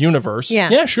this universe,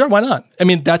 yeah, sure, why not? I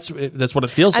mean, that's what it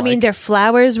feels like. I mean, their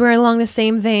flowers were along the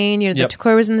same vein. The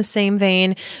decor was in the same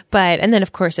vein. And then,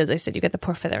 of course, as I said, you got the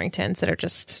poor Featheringtons that are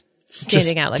just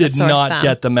standing out like a sore thumb. Did not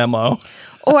get the memo.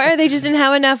 Or they just didn't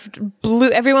have enough blue.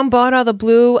 Everyone bought all the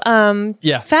blue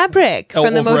fabric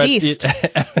from the Modiste.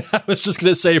 I was just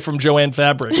going to say from Joanne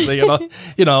Fabrics, they didn't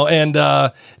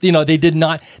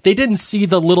see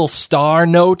the little star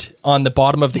note on the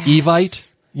bottom of the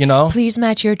Evite, Please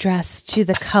match your dress to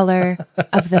the color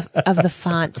of the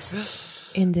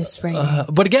font in this rain.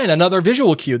 But again, another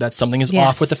visual cue that something is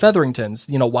off with the Featheringtons,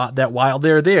 while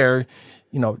they're there,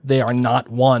 they are not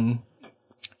one.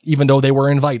 Even though they were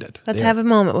invited. Let's have a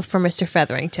moment for Mr.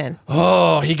 Featherington.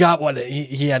 Oh, he got what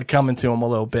he had coming to him a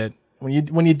little bit. When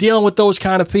you're dealing with those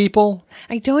kind of people.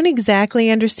 I don't exactly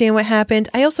understand what happened.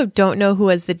 I also don't know who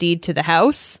has the deed to the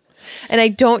house. And I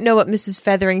don't know what Mrs.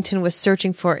 Featherington was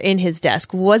searching for in his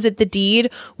desk. Was it the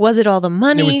deed? Was it all the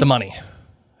money? It was the money.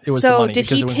 So did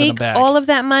he take all of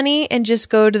that money and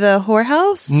just go to the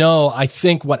whorehouse? No, I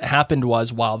think what happened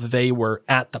was while they were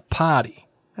at the party,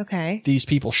 these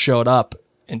people showed up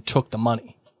and took the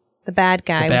money. The bad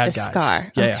guy with the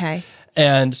scar. Yeah, okay. Yeah.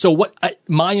 And so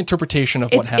my interpretation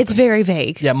of what happened. It's very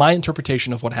vague. Yeah, my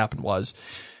interpretation of what happened was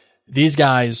these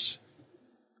guys,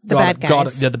 the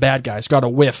bad guys got a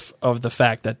whiff of the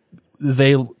fact that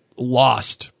they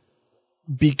lost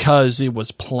because it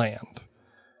was planned.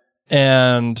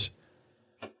 And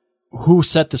who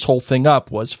set this whole thing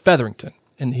up was Featherington.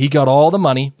 And he got all the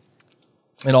money.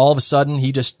 And all of a sudden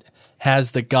he just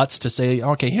has the guts to say,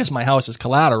 okay, here's my house as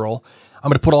collateral. I'm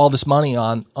going to put all this money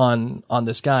on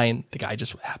this guy. And the guy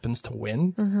just happens to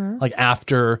win, like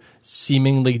after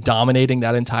seemingly dominating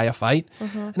that entire fight.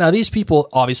 Now, these people,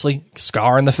 obviously,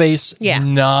 scar in the face. Yeah.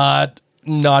 Not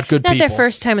good people. Not their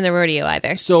first time in the rodeo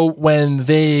either. So when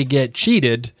they get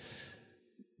cheated,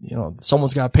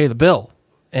 someone's got to pay the bill.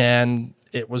 And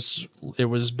it was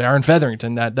Baron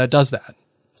Featherington that does that.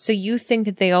 So you think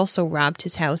that they also robbed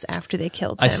his house after they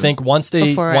killed him? I think once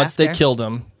they killed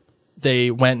him, they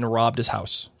went and robbed his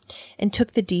house. And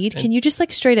took the deed? Can you just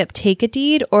straight up take a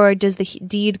deed, or does the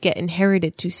deed get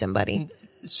inherited to somebody?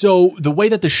 So the way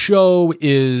that the show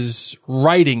is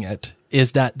writing it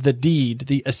is that the deed,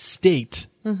 the estate,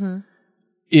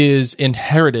 is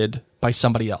inherited by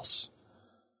somebody else.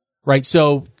 Right?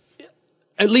 So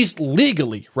at least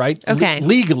legally, right? Okay.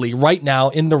 Legally, right now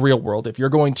in the real world, if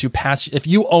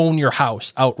you own your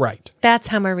house outright. That's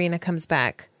how Marina comes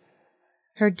back.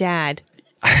 Her dad.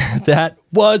 That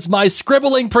was my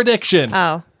scribbling prediction.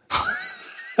 Oh.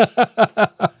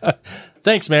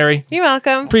 Thanks, Mary. You're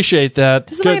welcome. Appreciate that.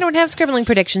 This is why I don't have scribbling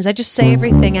predictions. I just say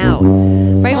everything out.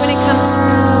 Right when it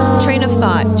comes train of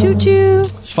thought. Choo-choo.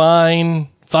 It's fine.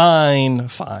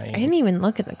 I didn't even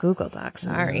look at the Google Doc.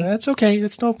 Sorry. That's okay.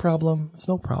 It's no problem.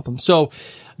 So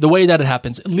the way that it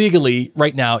happens legally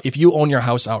right now, if you own your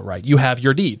house outright, you have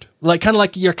your deed, kind of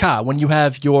like your car. When you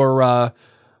have your, the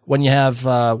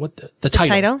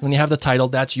title. When you have the title,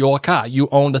 that's your car. You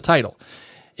own the title.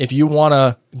 if you want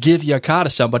to give your car to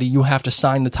somebody, you have to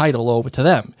sign the title over to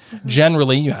them.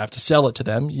 Generally, you have to sell it to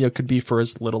them. It could be for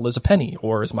as little as a penny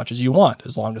or as much as you want,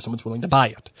 as long as someone's willing to buy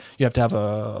it. You have to have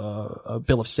a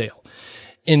bill of sale.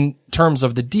 In terms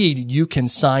of the deed, you can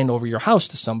sign over your house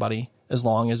to somebody as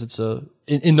long as it's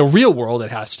in the real world,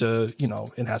 it has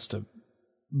to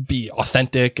be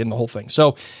authentic and the whole thing.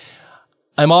 So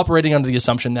I'm operating under the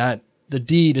assumption that the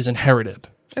deed is inherited.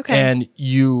 Okay. And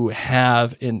you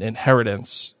have an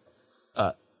inheritance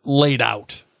laid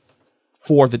out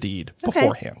for the deed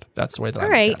beforehand. That's the way that I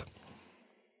look at it.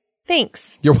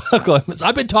 Thanks. You're welcome.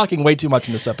 I've been talking way too much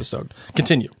in this episode.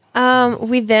 Continue.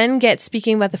 We then get,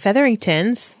 speaking about the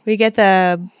Featheringtons, we get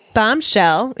the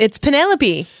bombshell. It's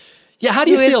Penelope. Yeah, how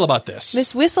do you feel about this?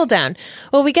 Miss Whistledown.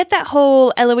 Well, we get that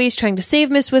whole Eloise trying to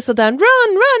save Miss Whistledown.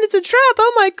 Run, it's a trap.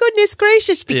 Oh my goodness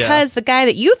gracious. Because the guy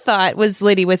that you thought was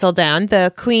Lady Whistledown,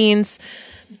 the Queen's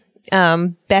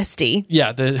bestie.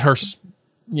 Yeah,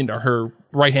 her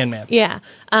right-hand man. Yeah.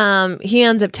 He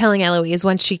ends up telling Eloise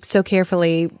once she so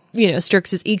carefully,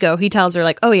 strokes his ego. He tells her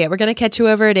like, oh yeah, we're going to catch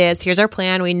whoever it is. Here's our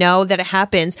plan. We know that it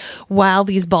happens while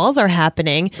these balls are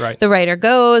happening. Right. The writer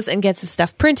goes and gets the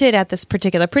stuff printed at this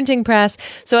particular printing press.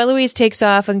 So Eloise takes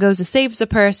off and goes to save the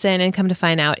person, and come to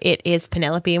find out it is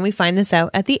Penelope. And we find this out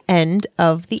at the end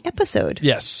of the episode.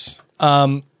 Yes.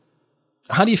 How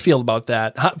do you feel about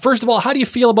that? First of all, how do you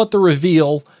feel about the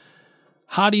reveal?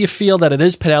 How do you feel that it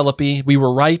is Penelope? We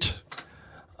were right.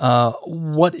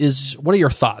 What are your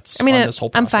thoughts on this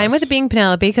whole process? I'm fine with it being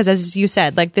Penelope because, as you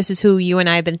said, like this is who you and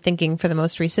I have been thinking for the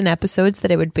most recent episodes that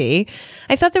it would be.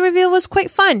 I thought the reveal was quite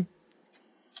fun.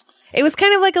 It was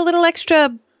kind of like a little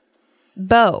extra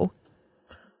bow.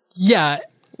 Yeah.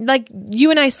 Like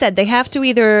you and I said, we have to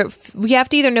either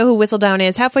know who Whistledown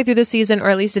is halfway through the season or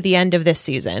at least at the end of this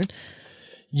season.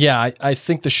 Yeah, I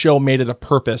think the show made it a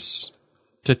purpose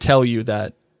to tell you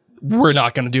that we're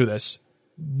not going to do this,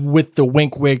 with the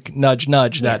wink, wink, nudge,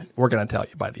 nudge that we're going to tell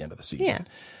you by the end of the season.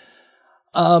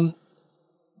 Yeah.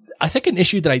 I think an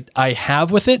issue that I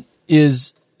have with it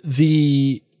is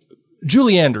Julie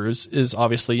Andrews is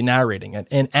obviously narrating it.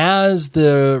 And as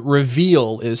the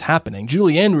reveal is happening,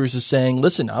 Julie Andrews is saying,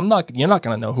 listen, you're not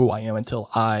going to know who I am until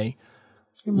I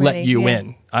let you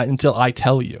in, until I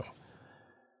tell you.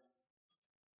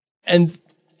 And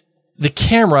the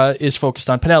camera is focused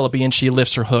on Penelope and she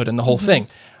lifts her hood and the whole thing.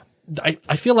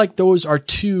 I feel like those are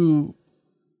two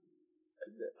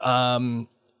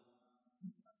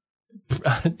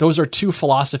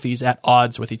philosophies at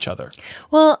odds with each other.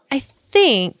 Well, I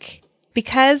think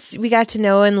because we got to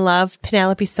know and love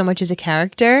Penelope so much as a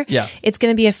character, it's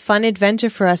going to be a fun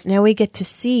adventure for us. Now we get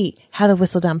to how the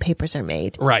Whistledown papers are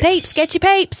made. Right. Papes, get your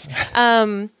papes.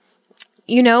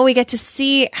 We get to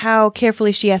see how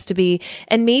carefully she has to be.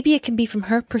 And maybe it can be from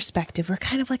her perspective. We're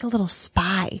kind of like a little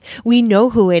spy. We know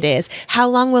who it is. How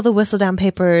long will the Whistledown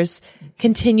papers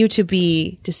continue to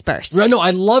be dispersed? No, I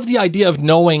love the idea of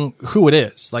knowing who it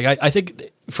is. Like, I think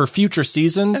for future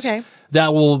seasons,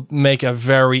 that will make a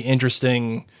very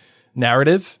interesting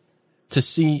narrative to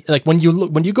see. Like, when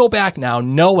you go back now,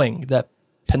 knowing that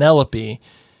Penelope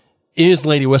is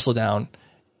Lady Whistledown,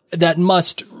 that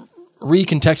must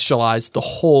recontextualize the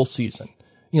whole season,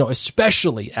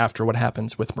 especially after what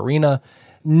happens with Marina,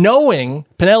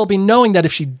 Penelope knowing that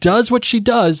if she does what she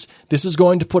does, this is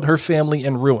going to put her family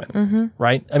in ruin,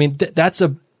 right? I mean, that's a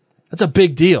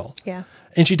big deal. Yeah.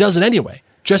 And she does it anyway,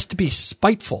 just to be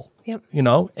spiteful,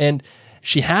 and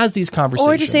she has these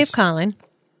conversations. Or to save Colin.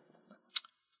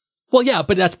 Well, yeah,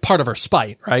 but that's part of her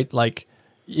spite, right? Like,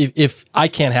 if I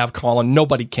can't have Colin,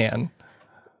 nobody can.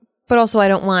 But also, I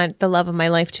don't want the love of my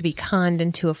life to be conned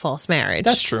into a false marriage.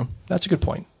 That's true. That's a good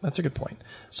point.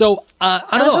 So, I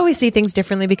don't know. how we see things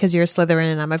differently because you're a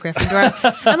Slytherin and I'm a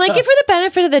Gryffindor. I'm like, give her the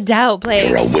benefit of the doubt, Blake.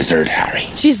 You're a wizard, Harry.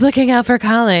 She's looking out for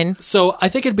Colin. So, I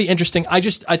think it'd be interesting. I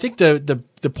think the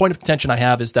point of contention I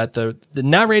have is that the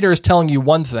narrator is telling you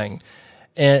one thing,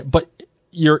 but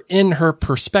you're in her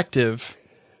perspective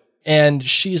and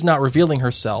she's not revealing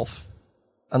herself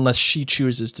unless she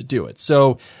chooses to do it.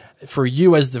 So, for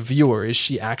you as the viewer, is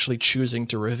she actually choosing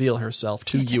to reveal herself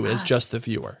to you as just the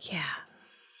viewer? Yeah.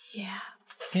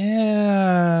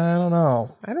 I don't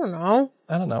know. I don't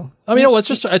know. I mean,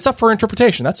 it's up for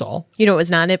interpretation. That's all. You know what was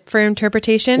not up for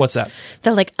interpretation? What's that?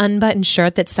 The unbuttoned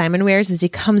shirt that Simon wears as he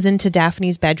comes into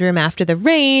Daphne's bedroom after the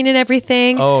rain and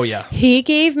everything. Oh, yeah. He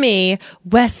gave me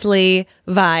Wesley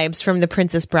vibes from The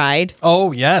Princess Bride.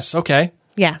 Oh, yes. Okay.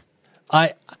 Yeah.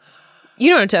 You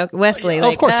know what I'm talking Wesley, Of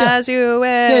like, course, yeah. as you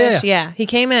wish. Yeah. He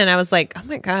came in. I was like, oh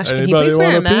my gosh, can Anybody he please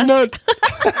wear a want mask? peanut?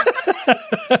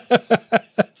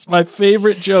 It's my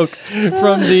favorite joke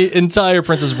from the entire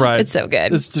Princess Bride. It's so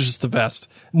good. It's just the best.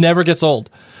 Never gets old.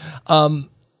 The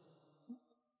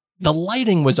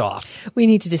lighting was off We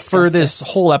need to discuss for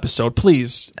this whole episode.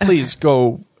 Please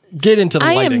go get into the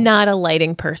lighting. I am not a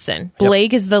lighting person.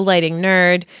 Blake is the lighting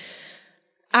nerd.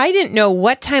 I didn't know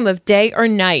what time of day or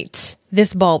night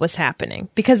this ball was happening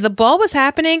because the ball was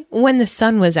happening when the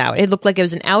sun was out. It looked like it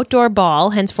was an outdoor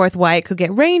ball, henceforth why it could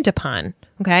get rained upon.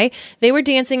 Okay. They were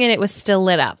dancing and it was still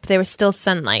lit up. There was still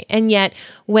sunlight. And yet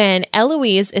when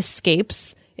Eloise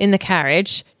escapes in the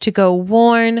carriage to go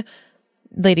warn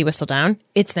Lady Whistledown,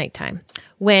 it's nighttime.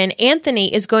 When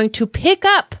Anthony is going to pick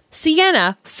up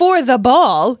Sienna for the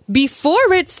ball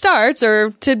before it starts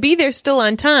or to be there still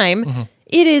on time,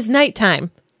 it is nighttime.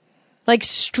 Like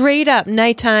straight up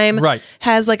nighttime. Right.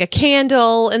 Has like a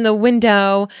candle in the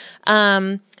window.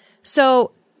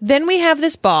 So then we have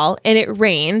this ball and it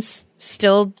rains,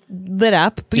 still lit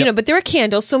up, but but there are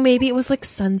candles. So maybe it was like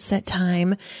sunset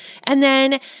time. And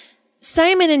then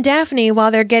Simon and Daphne,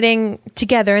 while they're getting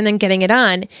together and then getting it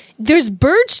on, there's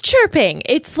birds chirping.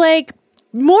 It's like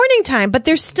morning time, but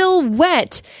they're still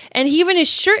wet. And even his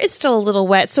shirt is still a little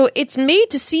wet. So it's made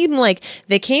to seem like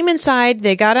they came inside,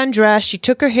 they got undressed, she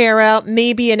took her hair out,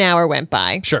 maybe an hour went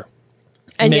by. Sure.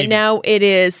 And Maybe. yet now it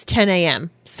is 10 a.m.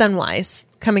 sunwise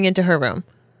coming into her room.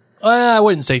 I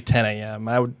wouldn't say 10 a.m.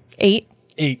 I would 8.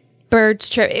 8. Birds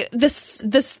chirp.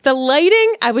 The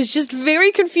lighting, I was just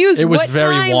very confused. It was what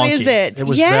very time wonky. is it? It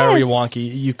was Yes. very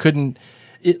wonky. You couldn't,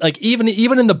 like even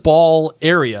in the ball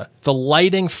area, the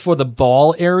lighting for the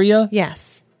ball area,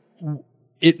 Yes.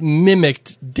 it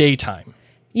mimicked daytime.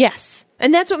 Yes.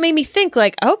 And that's what made me think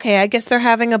like, okay, I guess they're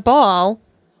having a ball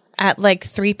at like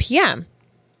 3 p.m.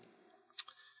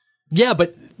 Yeah,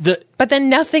 but But then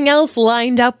nothing else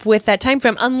lined up with that time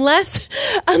frame unless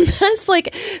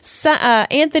like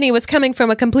Anthony was coming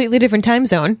from a completely different time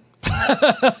zone.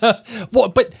 well,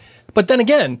 but then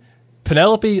again,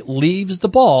 Penelope leaves the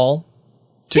ball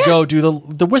to go do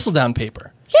the Whistledown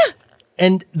paper. Yeah.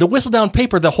 And the Whistledown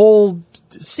paper, the whole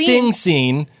sting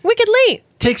scene Wicked late.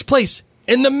 takes place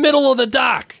in the middle of the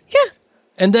dock. Yeah.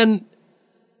 And then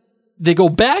they go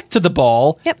back to the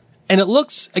ball. Yep. And it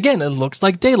looks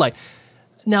like daylight.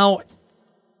 Now,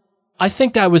 I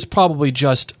think that was probably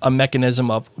just a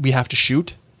mechanism of we have to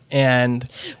shoot. And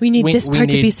We need this part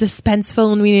to be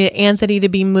suspenseful and we need Anthony to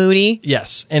be moody.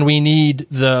 Yes. And we need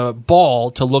the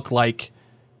ball to look like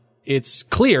it's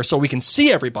clear so we can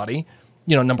see everybody.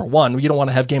 You know, number one, you don't want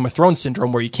to have Game of Thrones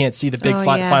syndrome where you can't see the big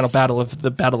final battle of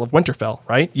Winterfell,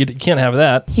 right? You can't have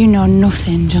that. You know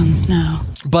nothing, Jon Snow.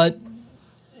 But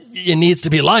it needs to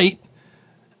be light.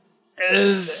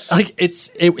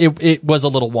 It was a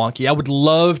little wonky. I would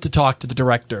love to talk to the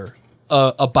director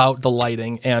about the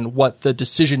lighting and what the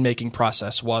decision-making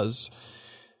process was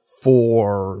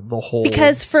for the whole.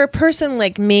 Because for a person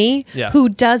like me who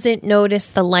doesn't notice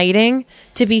the lighting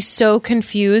to be so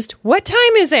confused, what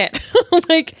time is it?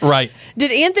 Like, right.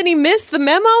 Did Anthony miss the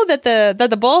memo that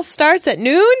the ball starts at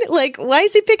noon? Like, why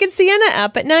is he picking Sienna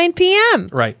up at 9 p.m.?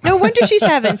 Right. No wonder she's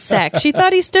having sex. She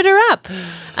thought he stood her up.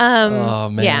 Oh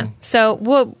man. Yeah. So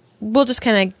we'll just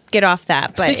kind of get off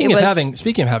that. But Speaking of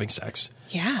having sex.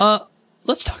 Yeah.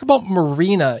 Let's talk about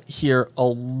Marina here a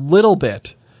little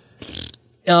bit.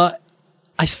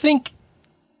 I think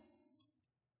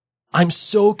I'm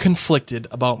so conflicted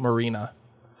about Marina.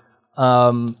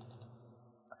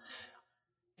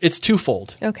 It's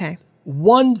twofold. Okay.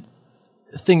 One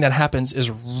thing that happens is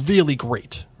really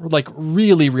great, like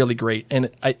really, really great, and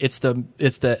it's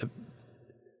the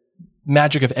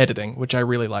magic of editing, which I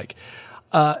really like.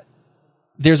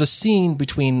 There's a scene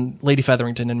between Lady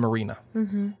Featherington and Marina,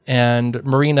 and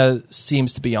Marina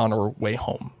seems to be on her way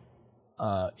home.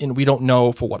 And we don't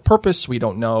know for what purpose. We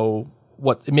don't know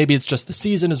maybe it's just the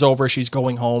season is over. She's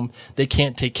going home. They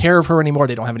can't take care of her anymore.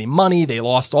 They don't have any money. They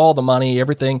lost all the money,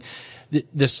 everything.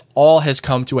 This all has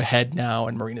come to a head now,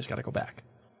 and Marina's got to go back.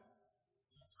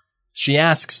 She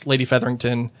asks Lady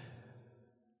Featherington,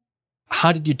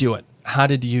 how did you do it? How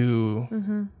did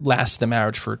you last the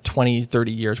marriage for 20,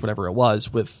 30 years, whatever it was,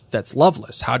 that's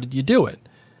loveless? How did you do it?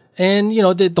 And, you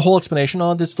know, the whole explanation,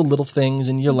 it's the little things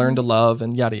and you learn to love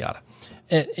and yada, yada.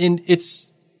 And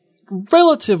it's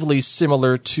relatively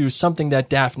similar to something that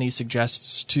Daphne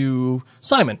suggests to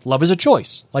Simon. Love is a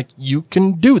choice. Like, you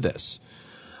can do this.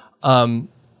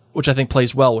 Which I think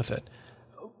plays well with it.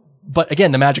 But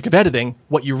again, the magic of editing,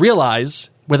 what you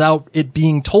realize without it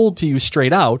being told to you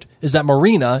straight out is that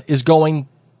Marina is going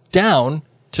down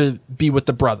to be with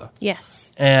the brother.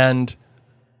 Yes. And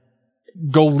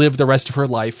go live the rest of her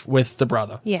life with the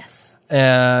brother. Yes.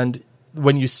 And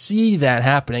when you see that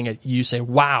happening, you say,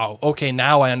 wow, okay,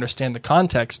 now I understand the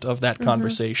context of that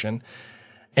conversation.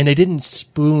 And they didn't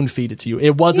spoon feed it to you.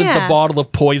 It wasn't the bottle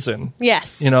of poison.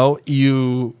 Yes.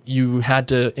 You had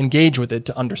to engage with it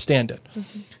to understand it.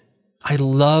 I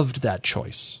loved that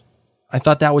choice. I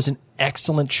thought that was an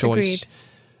excellent choice. Agreed.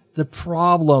 The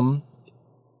problem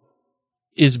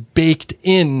is baked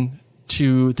in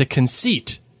to the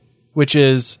conceit, which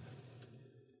is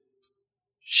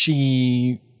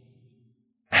she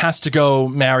has to go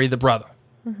marry the brother.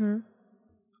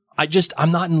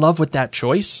 I'm not in love with that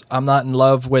choice. I'm not in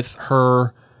love with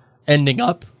her ending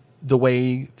up the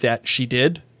way that she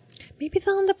did. Maybe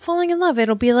they'll end up falling in love.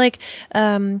 It'll be like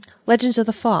Legends of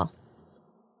the Fall.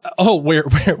 Oh, where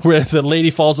the lady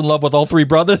falls in love with all three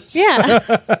brothers? Yeah.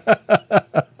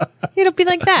 It'll be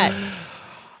like that.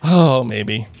 Oh,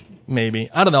 maybe.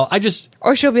 I don't know.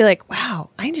 Or she'll be like, wow,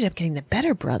 I ended up getting the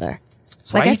better brother.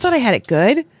 Like, I Right? thought I had it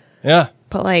good, Yeah.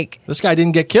 but like, This guy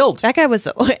didn't get killed. that guy was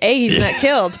he's not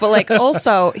killed, but like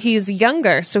also he's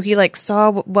younger. So he like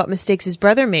saw what mistakes his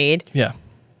brother made Yeah.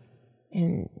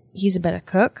 and he's a better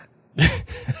cook.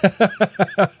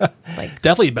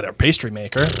 Definitely a better pastry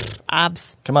maker.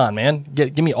 Obs. Come on, man.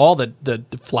 Give me all the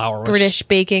flour. British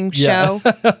baking Yeah.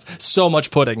 show. So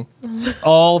much pudding.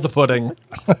 All the pudding.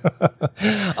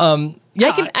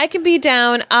 I can be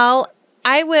down.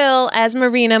 I will, as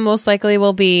Marina most likely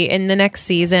will be in the next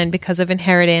season because of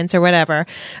inheritance or whatever.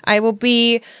 I will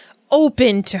be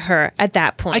open to her at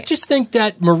that point. I just think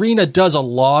that Marina does a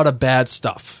lot of bad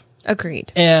stuff.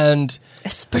 Agreed. And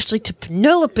Especially to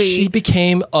Penelope. she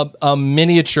became a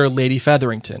miniature Lady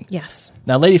Featherington. Yes.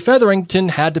 Now, Lady Featherington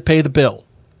had to pay the bill.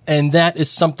 And that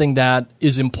is something that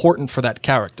is important for that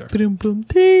character.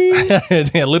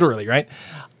 Yeah, literally, right?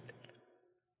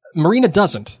 Marina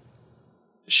doesn't.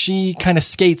 She kind of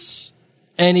skates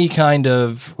any kind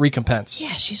of recompense.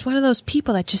 Yeah, she's one of those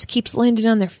people that just keeps landing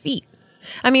on their feet.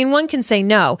 I mean, one can say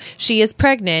no. She is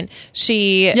pregnant.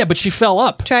 She Yeah, but she fell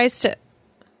up. tries to...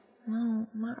 Well,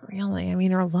 not really. I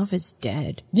mean, her love is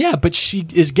dead. Yeah, but she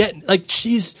is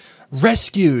she's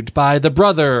rescued by the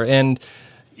brother, and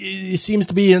he seems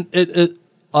to be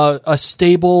a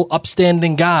stable,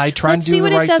 upstanding guy trying Let's to do see the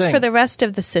what right it does thing. for the rest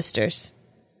of the sisters.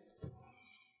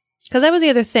 Because that was the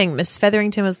other thing. Miss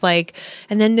Featherington was like,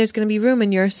 and then there's going to be room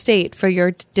in your estate for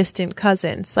your distant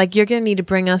cousins. Like, you're going to need to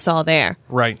bring us all there.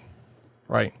 Right.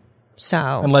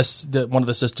 So, Unless one of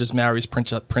the sisters marries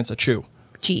Prince Achu,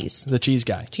 cheese the cheese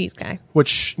guy, guy.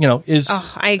 which is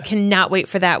Oh, I cannot wait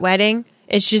for that wedding.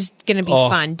 It's just going to be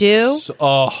fondue. so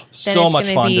Then much it's going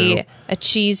to fondue. be a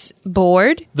cheese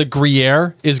board. The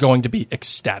Gruyere is going to be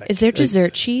ecstatic. Is there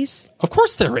dessert cheese? Of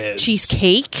course there is.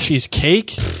 Cheesecake?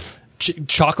 Cheesecake.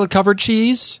 Chocolate covered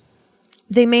cheese.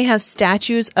 They may have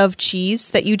statues of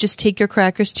cheese that you just take your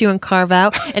crackers to and carve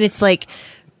out, and it's like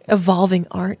evolving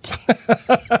art.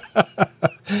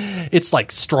 It's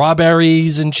like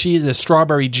strawberries and cheese, the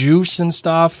strawberry juice and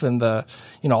stuff, and the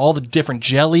all the different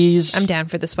jellies. I'm down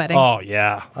for this wedding. Oh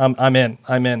yeah, I'm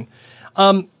in.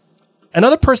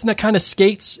 Another person that kind of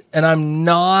skates, and I'm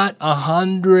not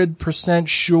 100%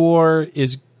 sure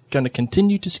is going to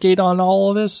continue to skate on all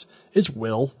of this, is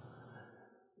Will.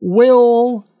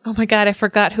 Will. Oh my God, I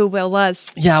forgot who Will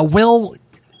was. Yeah, Will.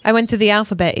 I went through the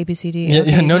alphabet, A, B, C, D.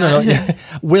 Yeah, no. Yeah.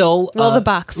 Will. Will the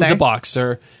boxer. The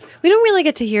boxer. We don't really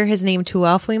get to hear his name too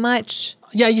awfully much.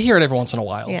 Yeah, you hear it every once in a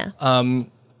while. Yeah.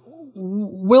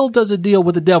 Will does a deal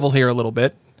with the devil here a little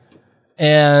bit,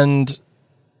 and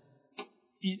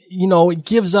it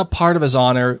gives up part of his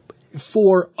honor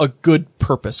for a good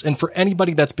purpose, and for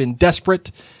anybody that's been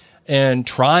desperate and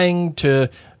trying to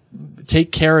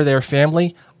take care of their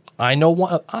family. I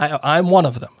know I'm one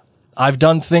of them. I've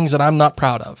done things that I'm not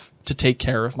proud of to take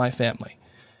care of my family.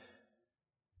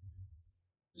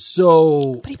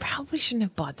 So, But he probably shouldn't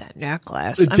have bought that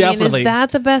necklace. Definitely. I mean, is that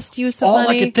the best use of all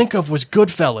money? I could think of was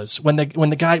Goodfellas when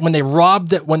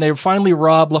they finally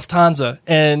robbed Lufthansa,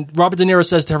 and Robert De Niro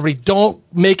says to everybody, "Don't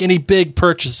make any big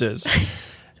purchases."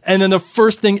 And then the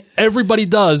first thing everybody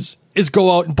does is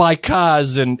go out and buy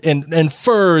cars and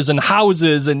furs and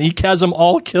houses, and he has them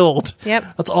all killed.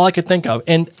 Yep. That's all I could think of.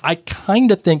 And I kind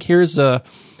of think here's a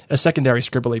secondary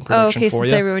scribbling prediction okay, for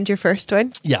since you. I ruined your first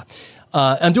one. Yeah.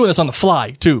 I'm doing this on the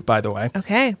fly, too, by the way.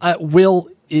 Okay. Will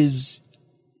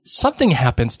something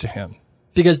happens to him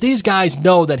because these guys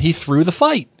know that he threw the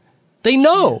fight. They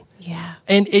know. Yeah.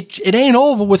 And it ain't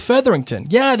over with Featherington.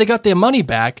 Yeah, they got their money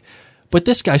back, but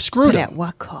this guy screwed But him. at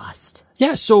what cost?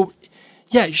 Yeah, so,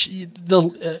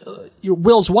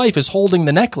 Will's wife is holding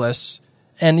the necklace,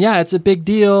 And yeah, it's a big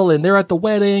deal, and they're at the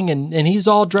wedding, and he's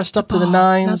all dressed up to the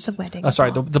nines. Not the wedding. Oh, sorry,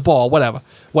 the ball, whatever.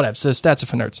 So that's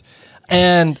for nerds.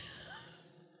 And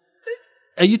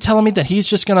are you telling me that he's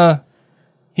just gonna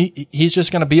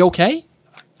be okay?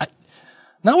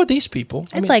 Not with these people.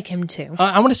 I'd like him to.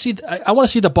 I want to see. I want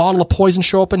to see the bottle of poison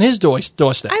show up in his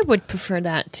doorstep. I would prefer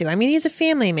that too. I mean, he's a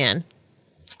family man.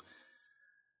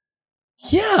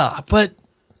 Yeah, but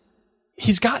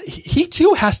he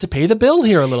too has to pay the bill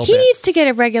here a little bit. He needs to get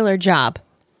a regular job.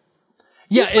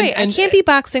 Yeah, Wait, I can't be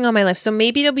boxing all my life, so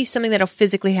maybe it'll be something that'll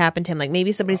physically happen to him. Like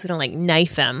maybe somebody's gonna like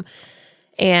knife him,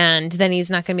 and then he's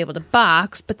not gonna be able to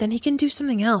box. But then he can do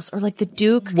something else, or like the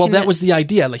Duke. Well, that was the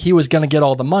idea. Like he was gonna get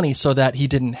all the money so that he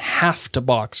didn't have to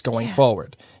box going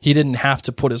forward. He didn't have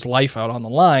to put his life out on the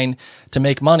line to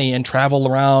make money and travel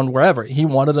around wherever. He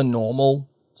wanted a normal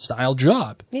style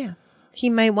job. Yeah, he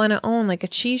might want to own like a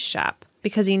cheese shop,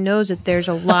 because he knows that there's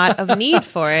a lot of need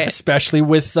for it. Especially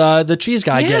with the cheese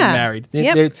guy getting married.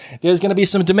 Yep. There's going to be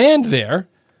some demand there.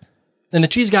 And the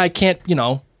cheese guy can't,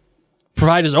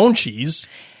 provide his own cheese.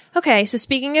 Okay, so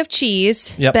speaking of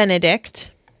cheese, Yep.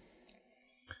 Benedict.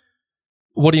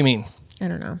 What do you mean? I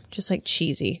don't know, just like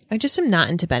cheesy. I just am not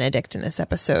into Benedict in this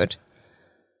episode.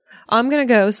 I'm going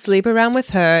to go sleep around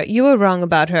with her. You were wrong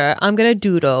about her. I'm going to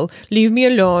doodle. Leave me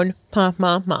alone. Ma,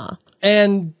 ma, ma.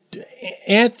 And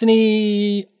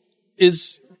Anthony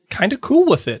is kind of cool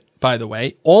with it, by the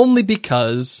way, only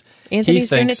because Anthony's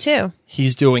he doing thinks it too.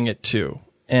 He's doing it too.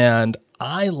 And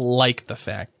I like the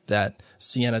fact that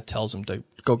Sienna tells him to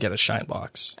go get a shine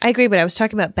box. I agree, but I was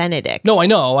talking about Benedict. No, I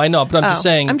know, but I'm just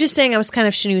saying. I'm just saying I was kind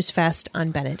of snooze fest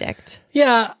on Benedict.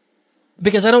 Yeah,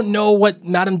 because I don't know what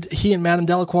he and Madame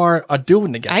Delacroix are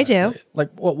doing together. I do.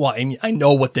 I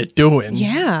know what they're doing.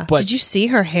 Yeah. But did you see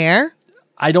her hair?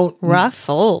 I don't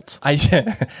Ruffled. I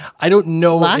don't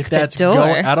know Lock if the that's door.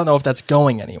 going. I don't know if that's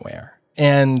going anywhere.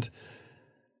 And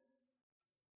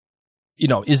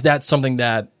is that something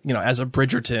that as a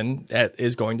Bridgerton that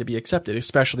is going to be accepted,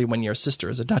 especially when your sister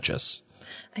is a duchess?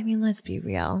 I mean, let's be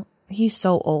real. He's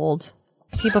so old.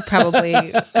 People probably.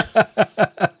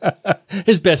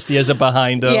 His bestias are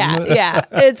behind him. Yeah,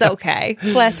 it's okay.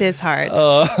 Bless his heart.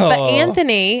 But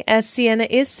Anthony, as Sienna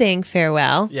is saying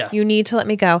farewell, you need to let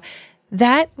me go.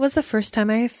 That was the first time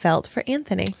I have felt for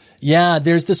Anthony. Yeah,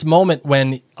 there's this moment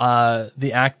when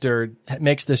the actor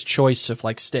makes this choice of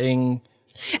like staying.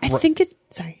 I think it's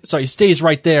So he stays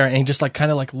right there and he just like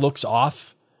kind of like looks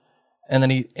off, and then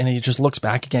he just looks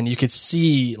back again. You could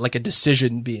see like a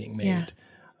decision being made.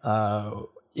 Yeah.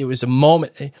 It was a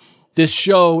moment. This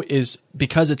show is,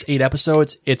 because it's 8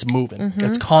 episodes, it's moving. Mm-hmm.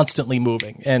 It's constantly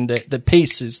moving, and the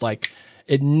pace is like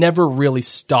it never really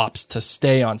stops to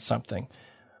stay on something.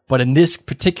 But in this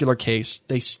particular case,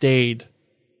 they stayed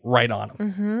right on him.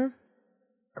 Mm-hmm.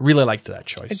 I really liked that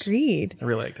choice. Agreed. I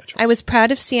really liked that choice. I was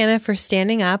proud of Sienna for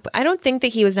standing up. I don't think that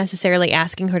he was necessarily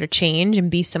asking her to change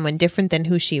and be someone different than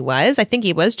who she was. I think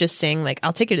he was just saying, like,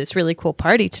 I'll take you to this really cool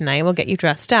party tonight. We'll get you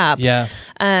dressed up. Yeah.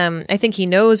 I think he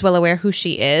knows well aware who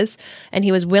she is, and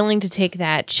he was willing to take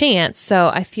that chance. So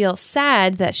I feel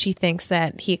sad that she thinks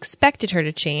that he expected her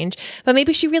to change, but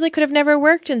maybe she really could have never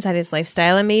worked inside his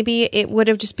lifestyle, and maybe it would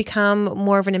have just become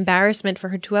more of an embarrassment for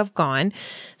her to have gone.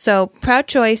 So proud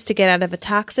choice to get out of a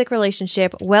toxic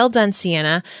relationship. Well done,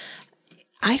 Sienna.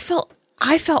 I felt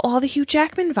all the Hugh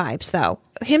Jackman vibes, though.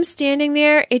 Him standing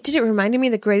there, it reminded me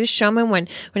of The Greatest Showman when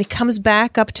he comes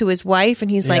back up to his wife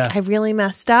and he's like, I really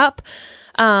messed up.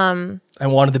 I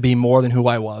wanted to be more than who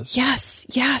I was.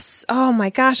 Yes. Oh my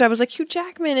gosh. I was like, Hugh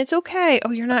Jackman, it's okay.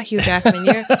 Oh, you're not Hugh Jackman.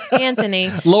 You're Anthony.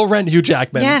 Low rent Hugh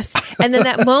Jackman. Yes. And then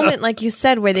that moment, like you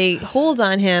said, where they hold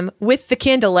on him with the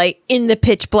candlelight in the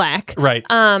pitch black. Right.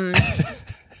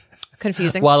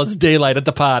 Confusing. While it's daylight at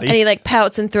the party. And he like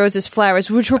pouts and throws his flowers,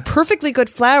 which were perfectly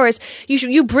good flowers.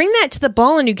 You bring that to the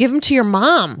ball and you give them to your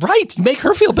mom. Right. Make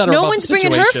her feel better No about one's the bringing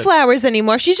situation. her flowers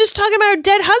anymore. She's just talking about her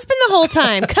dead husband the whole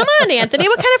time. Come on, Anthony.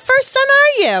 What kind of first son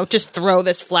are you? Just throw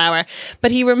this flower.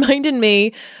 But he reminded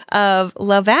me of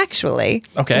Love Actually.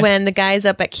 Okay. When the guy's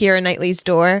up at Keira Knightley's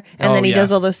door and then he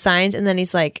does all those signs and then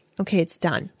he's like, okay, it's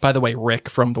done. By the way, Rick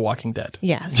from The Walking Dead.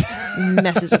 Yes.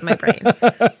 Messes with my brain.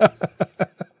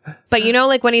 But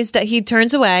like when he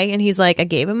turns away and he's like, I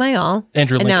gave him my all.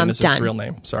 Andrew and now Lincoln I'm is done. his real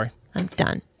name. Sorry. I'm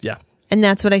done. Yeah. And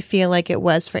that's what I feel like it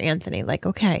was for Anthony. Like,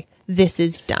 okay, this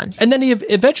is done. And then he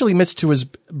eventually admits to his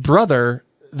brother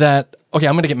that, okay,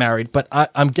 I'm going to get married, but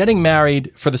I'm getting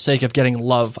married for the sake of getting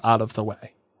love out of the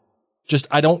way. Just,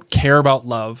 I don't care about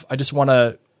love. I just want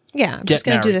to I'm just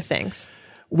going to do the things.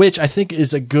 Which I think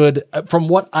is a good, from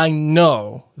what I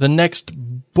know, the next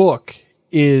book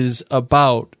is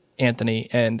about Anthony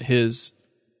and his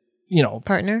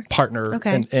partner.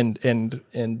 Okay.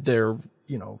 and their,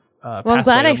 Well, I'm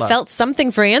glad I felt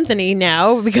something for Anthony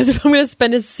now, because if I'm going to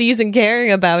spend a season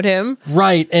caring about him.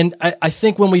 Right. And I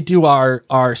think when we do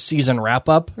our season wrap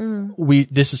up,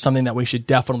 this is something that we should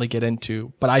definitely get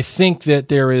into. But I think that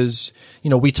there is,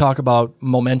 we talk about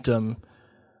momentum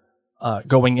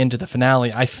going into the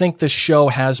finale. I think the show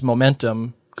has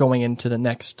momentum going into the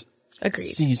next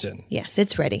season. Yes,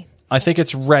 it's ready. I think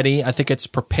it's ready. I think it's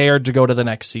prepared to go to the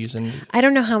next season. I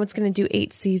don't know how it's going to do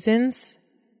 8 seasons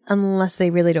unless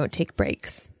they really don't take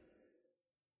breaks.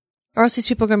 Or else these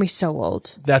people are going to be so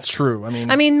old. That's true.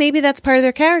 I mean, maybe that's part of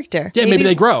their character. Yeah, maybe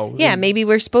they grow. Yeah, maybe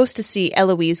we're supposed to see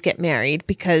Eloise get married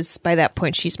because by that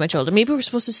point she's much older. Maybe we're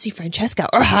supposed to see Francesca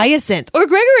or Hyacinth or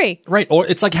Gregory. Right. Or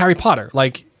it's like Harry Potter.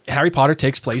 Like Harry Potter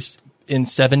takes place in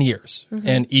 7 years.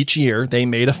 And each year they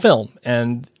made a film.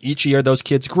 And each year those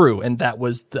kids grew. And that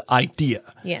was the idea.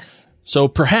 Yes. So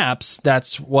perhaps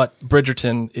that's what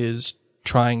Bridgerton is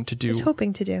trying to do. Is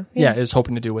hoping to do. Yeah, is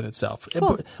hoping to do with itself.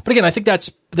 Cool. But again, I think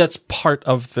that's part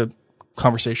of the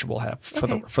conversation we'll have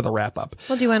for the wrap up.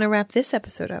 Well, do you want to wrap this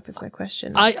episode up is my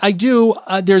question. I do.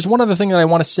 There's one other thing that I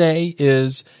want to say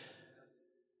is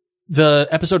the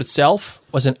episode itself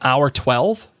was an hour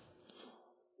 12,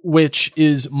 which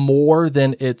is more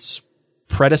than its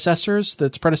predecessors.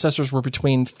 Its predecessors were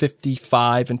between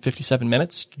 55 and 57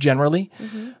 minutes generally.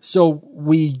 So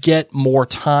we get more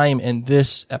time in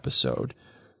this episode,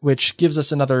 which gives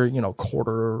us another,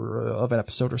 quarter of an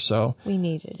episode or so. We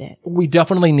needed it. We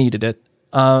definitely needed it.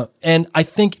 And I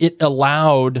think it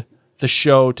allowed the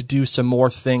show to do some more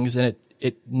things than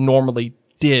it normally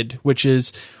did, which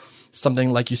is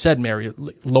something like you said, Mary,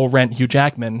 low rent Hugh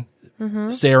Jackman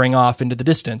staring off into the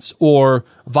distance, or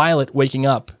Violet waking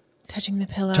up, touching the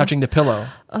pillow.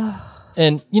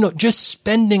 And, just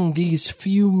spending these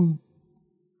few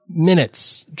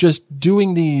minutes just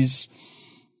doing these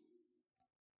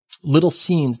little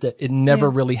scenes that it never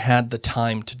really had the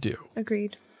time to do.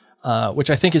 Agreed.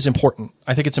 Which I think is important.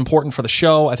 I think it's important for the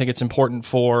show. I think it's important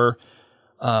for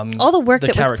all the work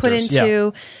that was put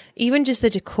into even just the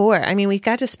decor. I mean, we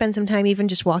got to spend some time even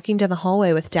just walking down the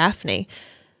hallway with Daphne.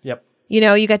 Yep.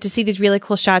 You got to see these really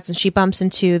cool shots, and she bumps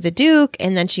into the Duke,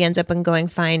 and then she ends up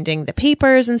finding the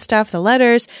papers and stuff, the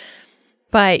letters.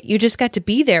 But you just got to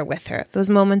be there with her, those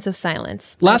moments of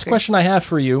silence. Last question I have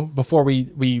for you before we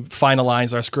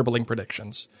finalize our scribbling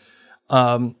predictions.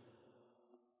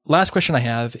 Last question I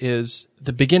have is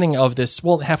the beginning of this,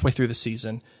 halfway through the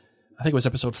season. I think it was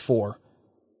episode 4.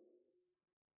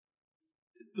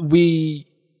 We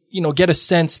get a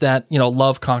sense that,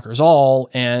 love conquers all,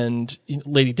 and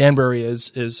Lady Danbury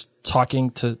is talking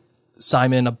to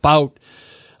Simon about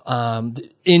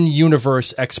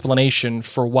in-universe explanation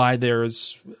for why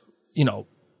there's,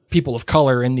 people of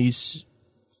color in these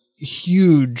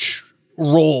huge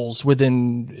roles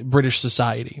within British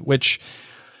society, which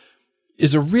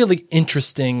is a really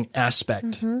interesting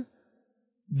aspect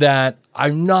that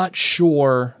I'm not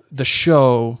sure the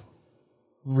show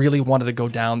really wanted to go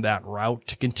down that route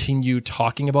to continue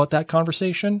talking about that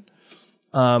conversation.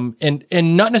 And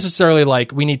not necessarily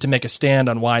like we need to make a stand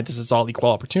on why this is all equal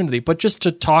opportunity, but just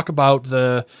to talk about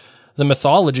the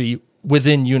mythology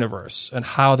within universe and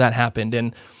how that happened.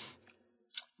 And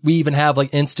we even have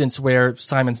instance where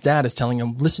Simon's dad is telling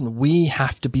him, listen, we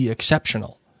have to be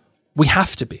exceptional. We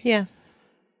have to be. Yeah.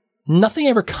 Nothing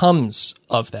ever comes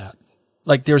of that.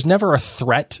 There's never a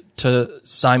threat to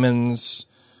Simon's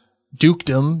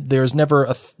dukedom. There's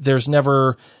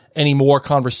never any more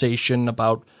conversation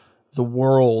about the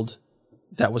world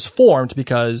that was formed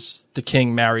because the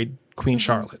king married Queen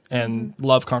Charlotte and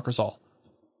love conquers all.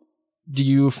 Do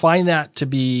you find that to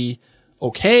be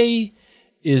okay?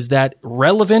 Is that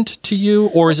relevant to you,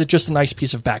 or is it just a nice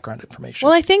piece of background information?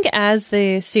 Well, I think as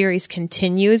the series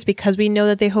continues, because we know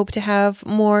that they hope to have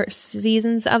more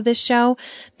seasons of this show,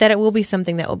 that it will be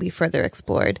something that will be further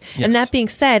explored. Yes. And that being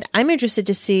said, I'm interested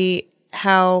to see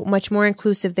how much more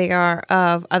inclusive they are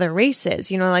of other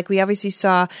races. We obviously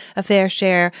saw a fair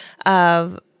share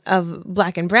of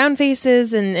black and brown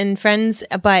faces and friends,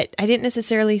 but I didn't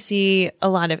necessarily see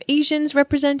a lot of Asians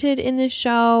represented in this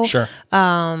show. Sure.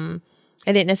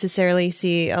 I didn't necessarily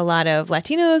see a lot of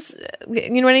Latinos.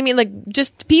 You know what I mean?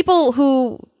 Just people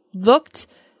who looked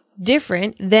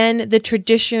different than the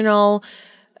traditional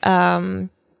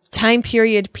time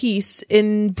period piece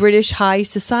in British high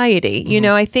society.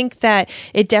 I think that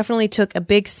it definitely took a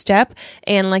big step.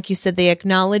 And like you said, they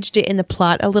acknowledged it in the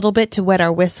plot a little bit to wet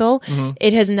our whistle.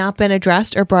 It has not been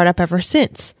addressed or brought up ever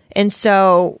since. And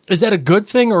so... Is that a good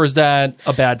thing or is that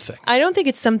a bad thing? I don't think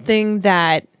it's something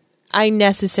that I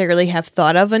necessarily have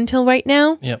thought of until right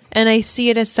now. Yep. And I see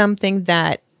it as something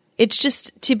that it's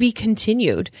just to be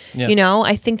continued. Yeah. You know,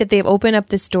 I think that they've opened up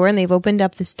this door and they've opened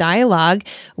up this dialogue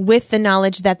with the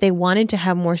knowledge that they wanted to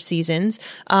have more seasons.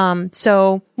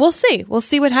 So we'll see. We'll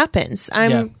see what happens.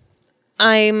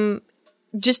 I'm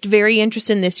just very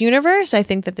interested in this universe. I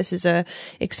think that this is a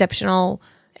exceptional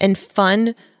and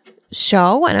fun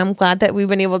show, and I'm glad that we've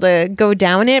been able to go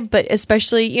down it, but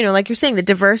especially, you know, like you're saying, the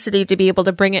diversity to be able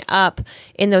to bring it up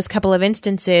in those couple of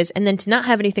instances and then to not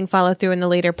have anything follow through in the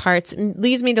later parts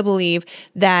leads me to believe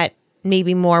that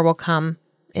maybe more will come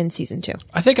in season 2.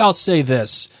 I think I'll say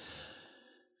this.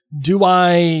 Do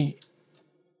I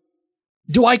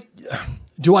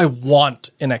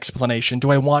want an explanation?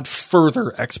 Do I want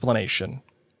further explanation?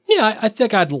 Yeah, I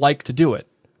think I'd like to do it.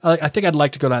 I think I'd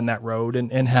like to go down that road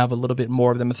and have a little bit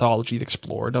more of the mythology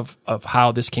explored of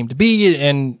how this came to be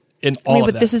and all of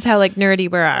that. But this is how like nerdy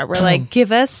we are. We're like,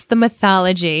 give us the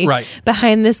mythology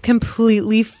behind this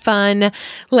completely fun,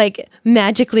 like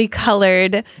magically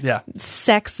colored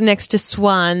sex next to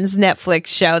swans Netflix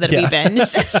show that we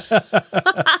binged.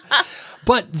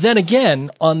 But then again,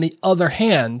 on the other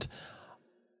hand,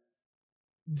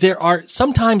 there are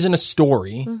sometimes in a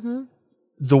story,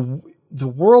 the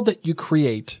world that you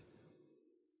create,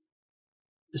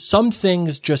 some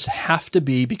things just have to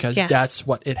be because that's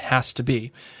what it has to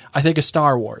be. I think of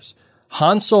Star Wars.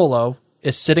 Han Solo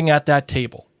is sitting at that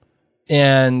table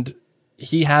and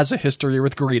he has a history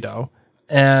with Greedo.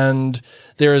 And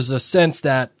there is a sense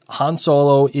that Han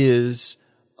Solo is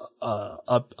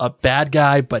a bad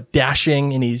guy, but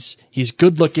dashing, and he's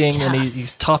good looking and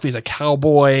he's tough. He's a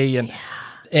cowboy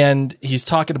and he's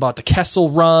talking about the Kessel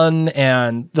Run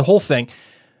and the whole thing.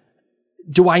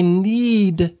 Do I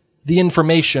need the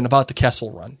information about the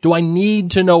Kessel Run? Do I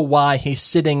need to know why he's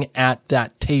sitting at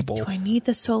that table? Do I need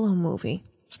the Solo movie?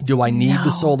 Do I need the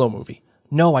Solo movie?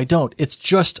 No, I don't. It's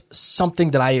just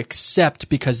something that I accept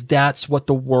because that's what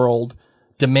the world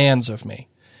demands of me.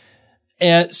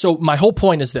 And so my whole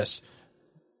point is this.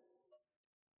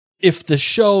 If the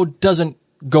show doesn't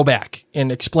go back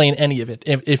and explain any of it,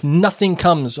 if nothing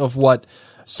comes of what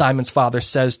Simon's father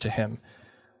says to him,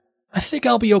 I think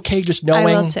I'll be okay just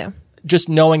knowing. I will too. Just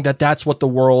knowing that that's what the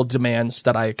world demands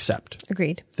that I accept.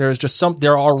 Agreed. There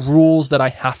are rules that I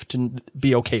have to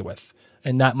be okay with,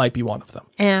 and that might be one of them.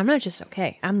 And I'm not just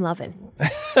okay. I'm loving.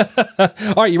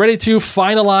 All right, you ready to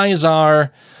finalize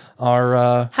our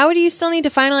How do you still need to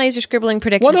finalize your scribbling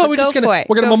predictions? Well, no, we're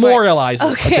going to memorialize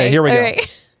it. Okay, here we go.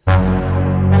 Right.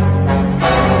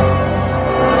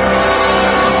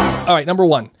 All right, number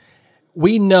 1.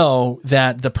 We know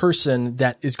that the person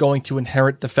that is going to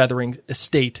inherit the Feathering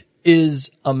estate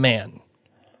is a man.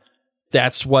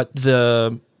 That's what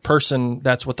the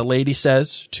lady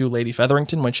says to Lady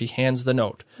Featherington when she hands the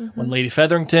note. When Lady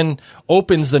Featherington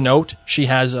opens the note, she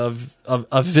has a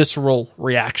visceral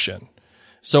reaction.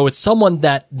 So it's someone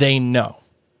that they know.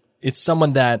 It's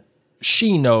someone that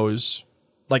she knows,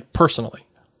 like personally.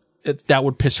 That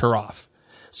would piss her off.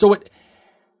 So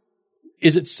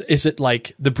is it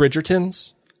like the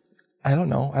Bridgertons? I don't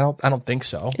know. I don't think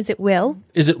so. Is it Will?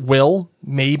 Is it Will?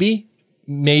 Maybe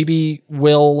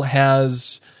Will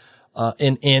has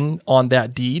an in on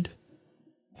that deed.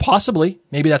 Possibly.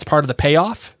 Maybe that's part of the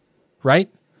payoff, right?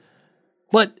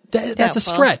 But that's a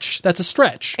stretch. That's a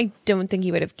stretch. I don't think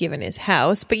he would have given his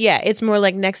house. But yeah, it's more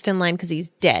like next in line because he's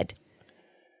dead.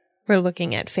 We're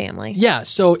looking at family. Yeah,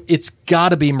 so it's got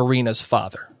to be Marina's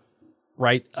father,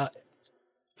 right?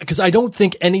 Because I don't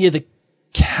think any of the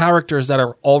characters that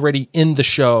are already in the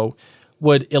show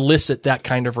would elicit that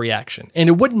kind of reaction. And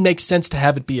it wouldn't make sense to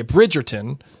have it be a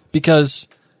Bridgerton because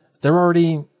they're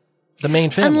already the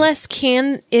main family. Unless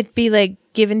can it be like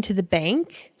given to the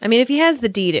bank? I mean, if he has the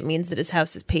deed, it means that his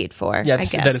house is paid for, yeah, I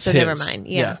guess. That it's so his. Never mind.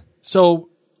 Yeah. So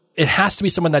it has to be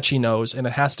someone that she knows, and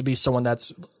it has to be someone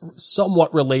that's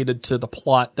somewhat related to the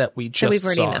plot that we just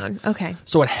we've saw. already known. Okay.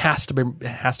 So it has to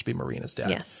be Marina's dad.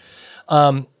 Yes.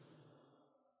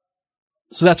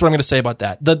 So that's what I'm going to say about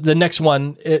that. The next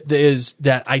one is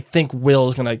that I think Will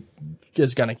is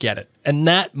going to get it. And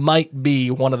that might be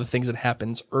one of the things that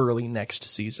happens early next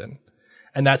season.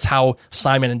 And that's how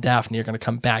Simon and Daphne are going to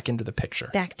come back into the picture.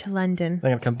 Back to London. They're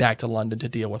going to come back to London to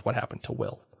deal with what happened to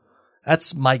Will.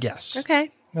 That's my guess.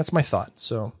 Okay. That's my thought.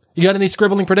 So you got any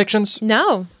scribbling predictions?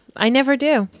 No, I never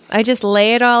do. I just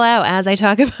lay it all out as I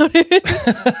talk about it.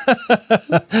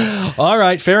 All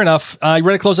right. Fair enough. You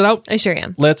ready to close it out? I sure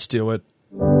am. Let's do it.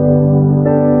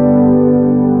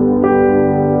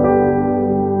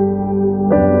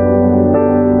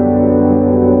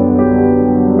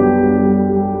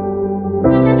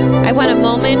 I want a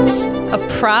moment of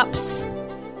props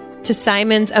to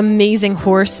Simon's amazing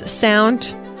horse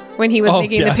sound when he was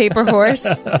making the paper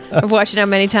horse. I've watched it how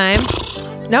many times.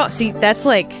 No, see, that's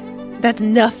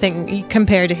nothing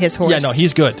compared to his horse. Yeah, no,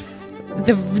 he's good.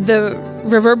 The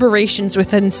reverberations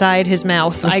within inside his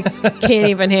mouth, I can't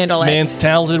even handle it. Man's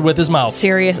talented with his mouth.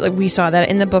 Seriously, we saw that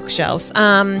in the bookshelves.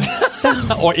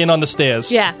 Or in on the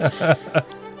stairs. Yeah.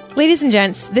 Ladies and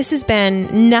gents, this has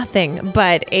been nothing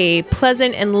but a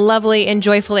pleasant and lovely and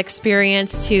joyful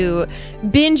experience to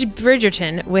binge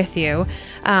Bridgerton with you.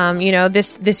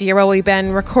 This year while we've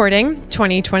been recording,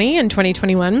 2020 and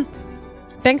 2021,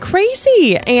 been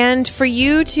crazy. And for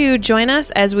you to join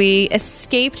us as we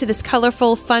escape to this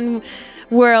colorful, fun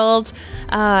world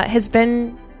has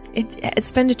been... It's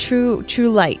been a true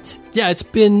light. Yeah, it's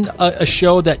been a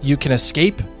show that you can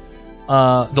escape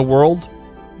the world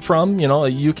from.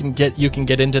 You can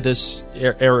get into this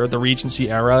era, the Regency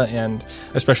era, and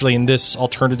especially in this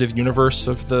alternative universe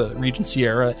of the Regency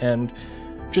era, and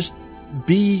just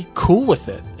be cool with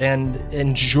it and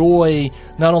enjoy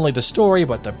not only the story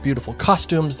but the beautiful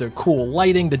costumes, the cool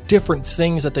lighting, the different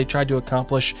things that they tried to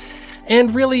accomplish,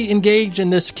 and really engage in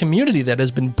this community that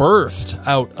has been birthed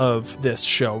out of this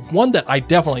show. One that I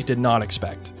definitely did not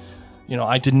expect.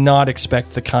 I did not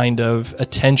expect the kind of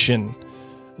attention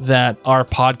that our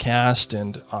podcast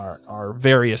and our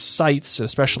various sites,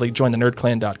 especially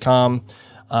jointhenerdclan.com,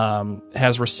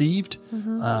 has received.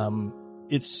 Mm-hmm.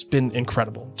 It's been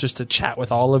incredible just to chat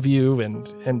with all of you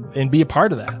and be a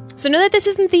part of that. So know that this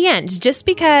isn't the end. Just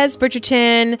because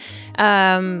Bridgerton,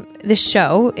 the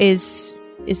show is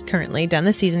currently done,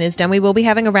 the season is done, we will be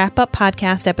having a wrap-up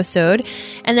podcast episode.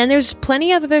 And then there's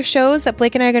plenty of other shows that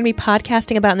Blake and I are going to be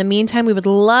podcasting about in the meantime. We would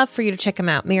love for you to check them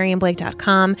out,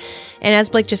 MaryandBlake.com. And as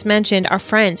Blake just mentioned, our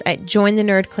friends at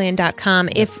jointhenerdclan.com.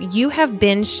 If you have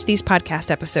binged these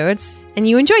podcast episodes and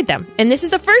you enjoyed them, and this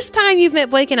is the first time you've met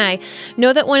Blake and I,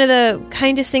 know that one of the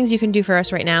kindest things you can do for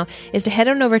us right now is to head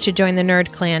on over to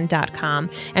jointhenerdclan.com.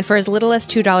 And for as little as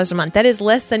 $2 a month, that is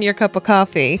less than your cup of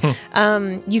coffee,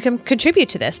 you can contribute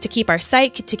to this, to keep our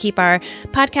site, to keep our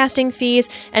podcasting fees.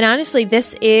 And honestly,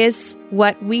 this is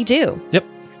what we do. Yep.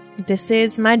 This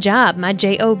is my job, my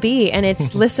job, and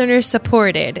it's listener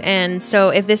supported. And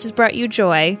so if this has brought you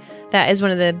joy, that is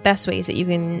one of the best ways that you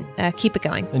can keep it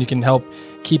going. And you can help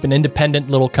keep an independent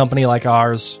little company like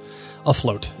ours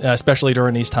afloat, especially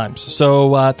during these times.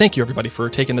 So thank you, everybody, for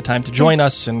taking the time to join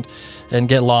us and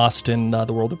get lost in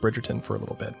the world of Bridgerton for a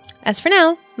little bit. As for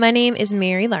now, my name is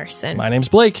Mary Larson. My name's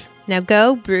Blake. Now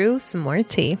go brew some more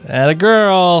tea. Atta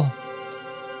girl.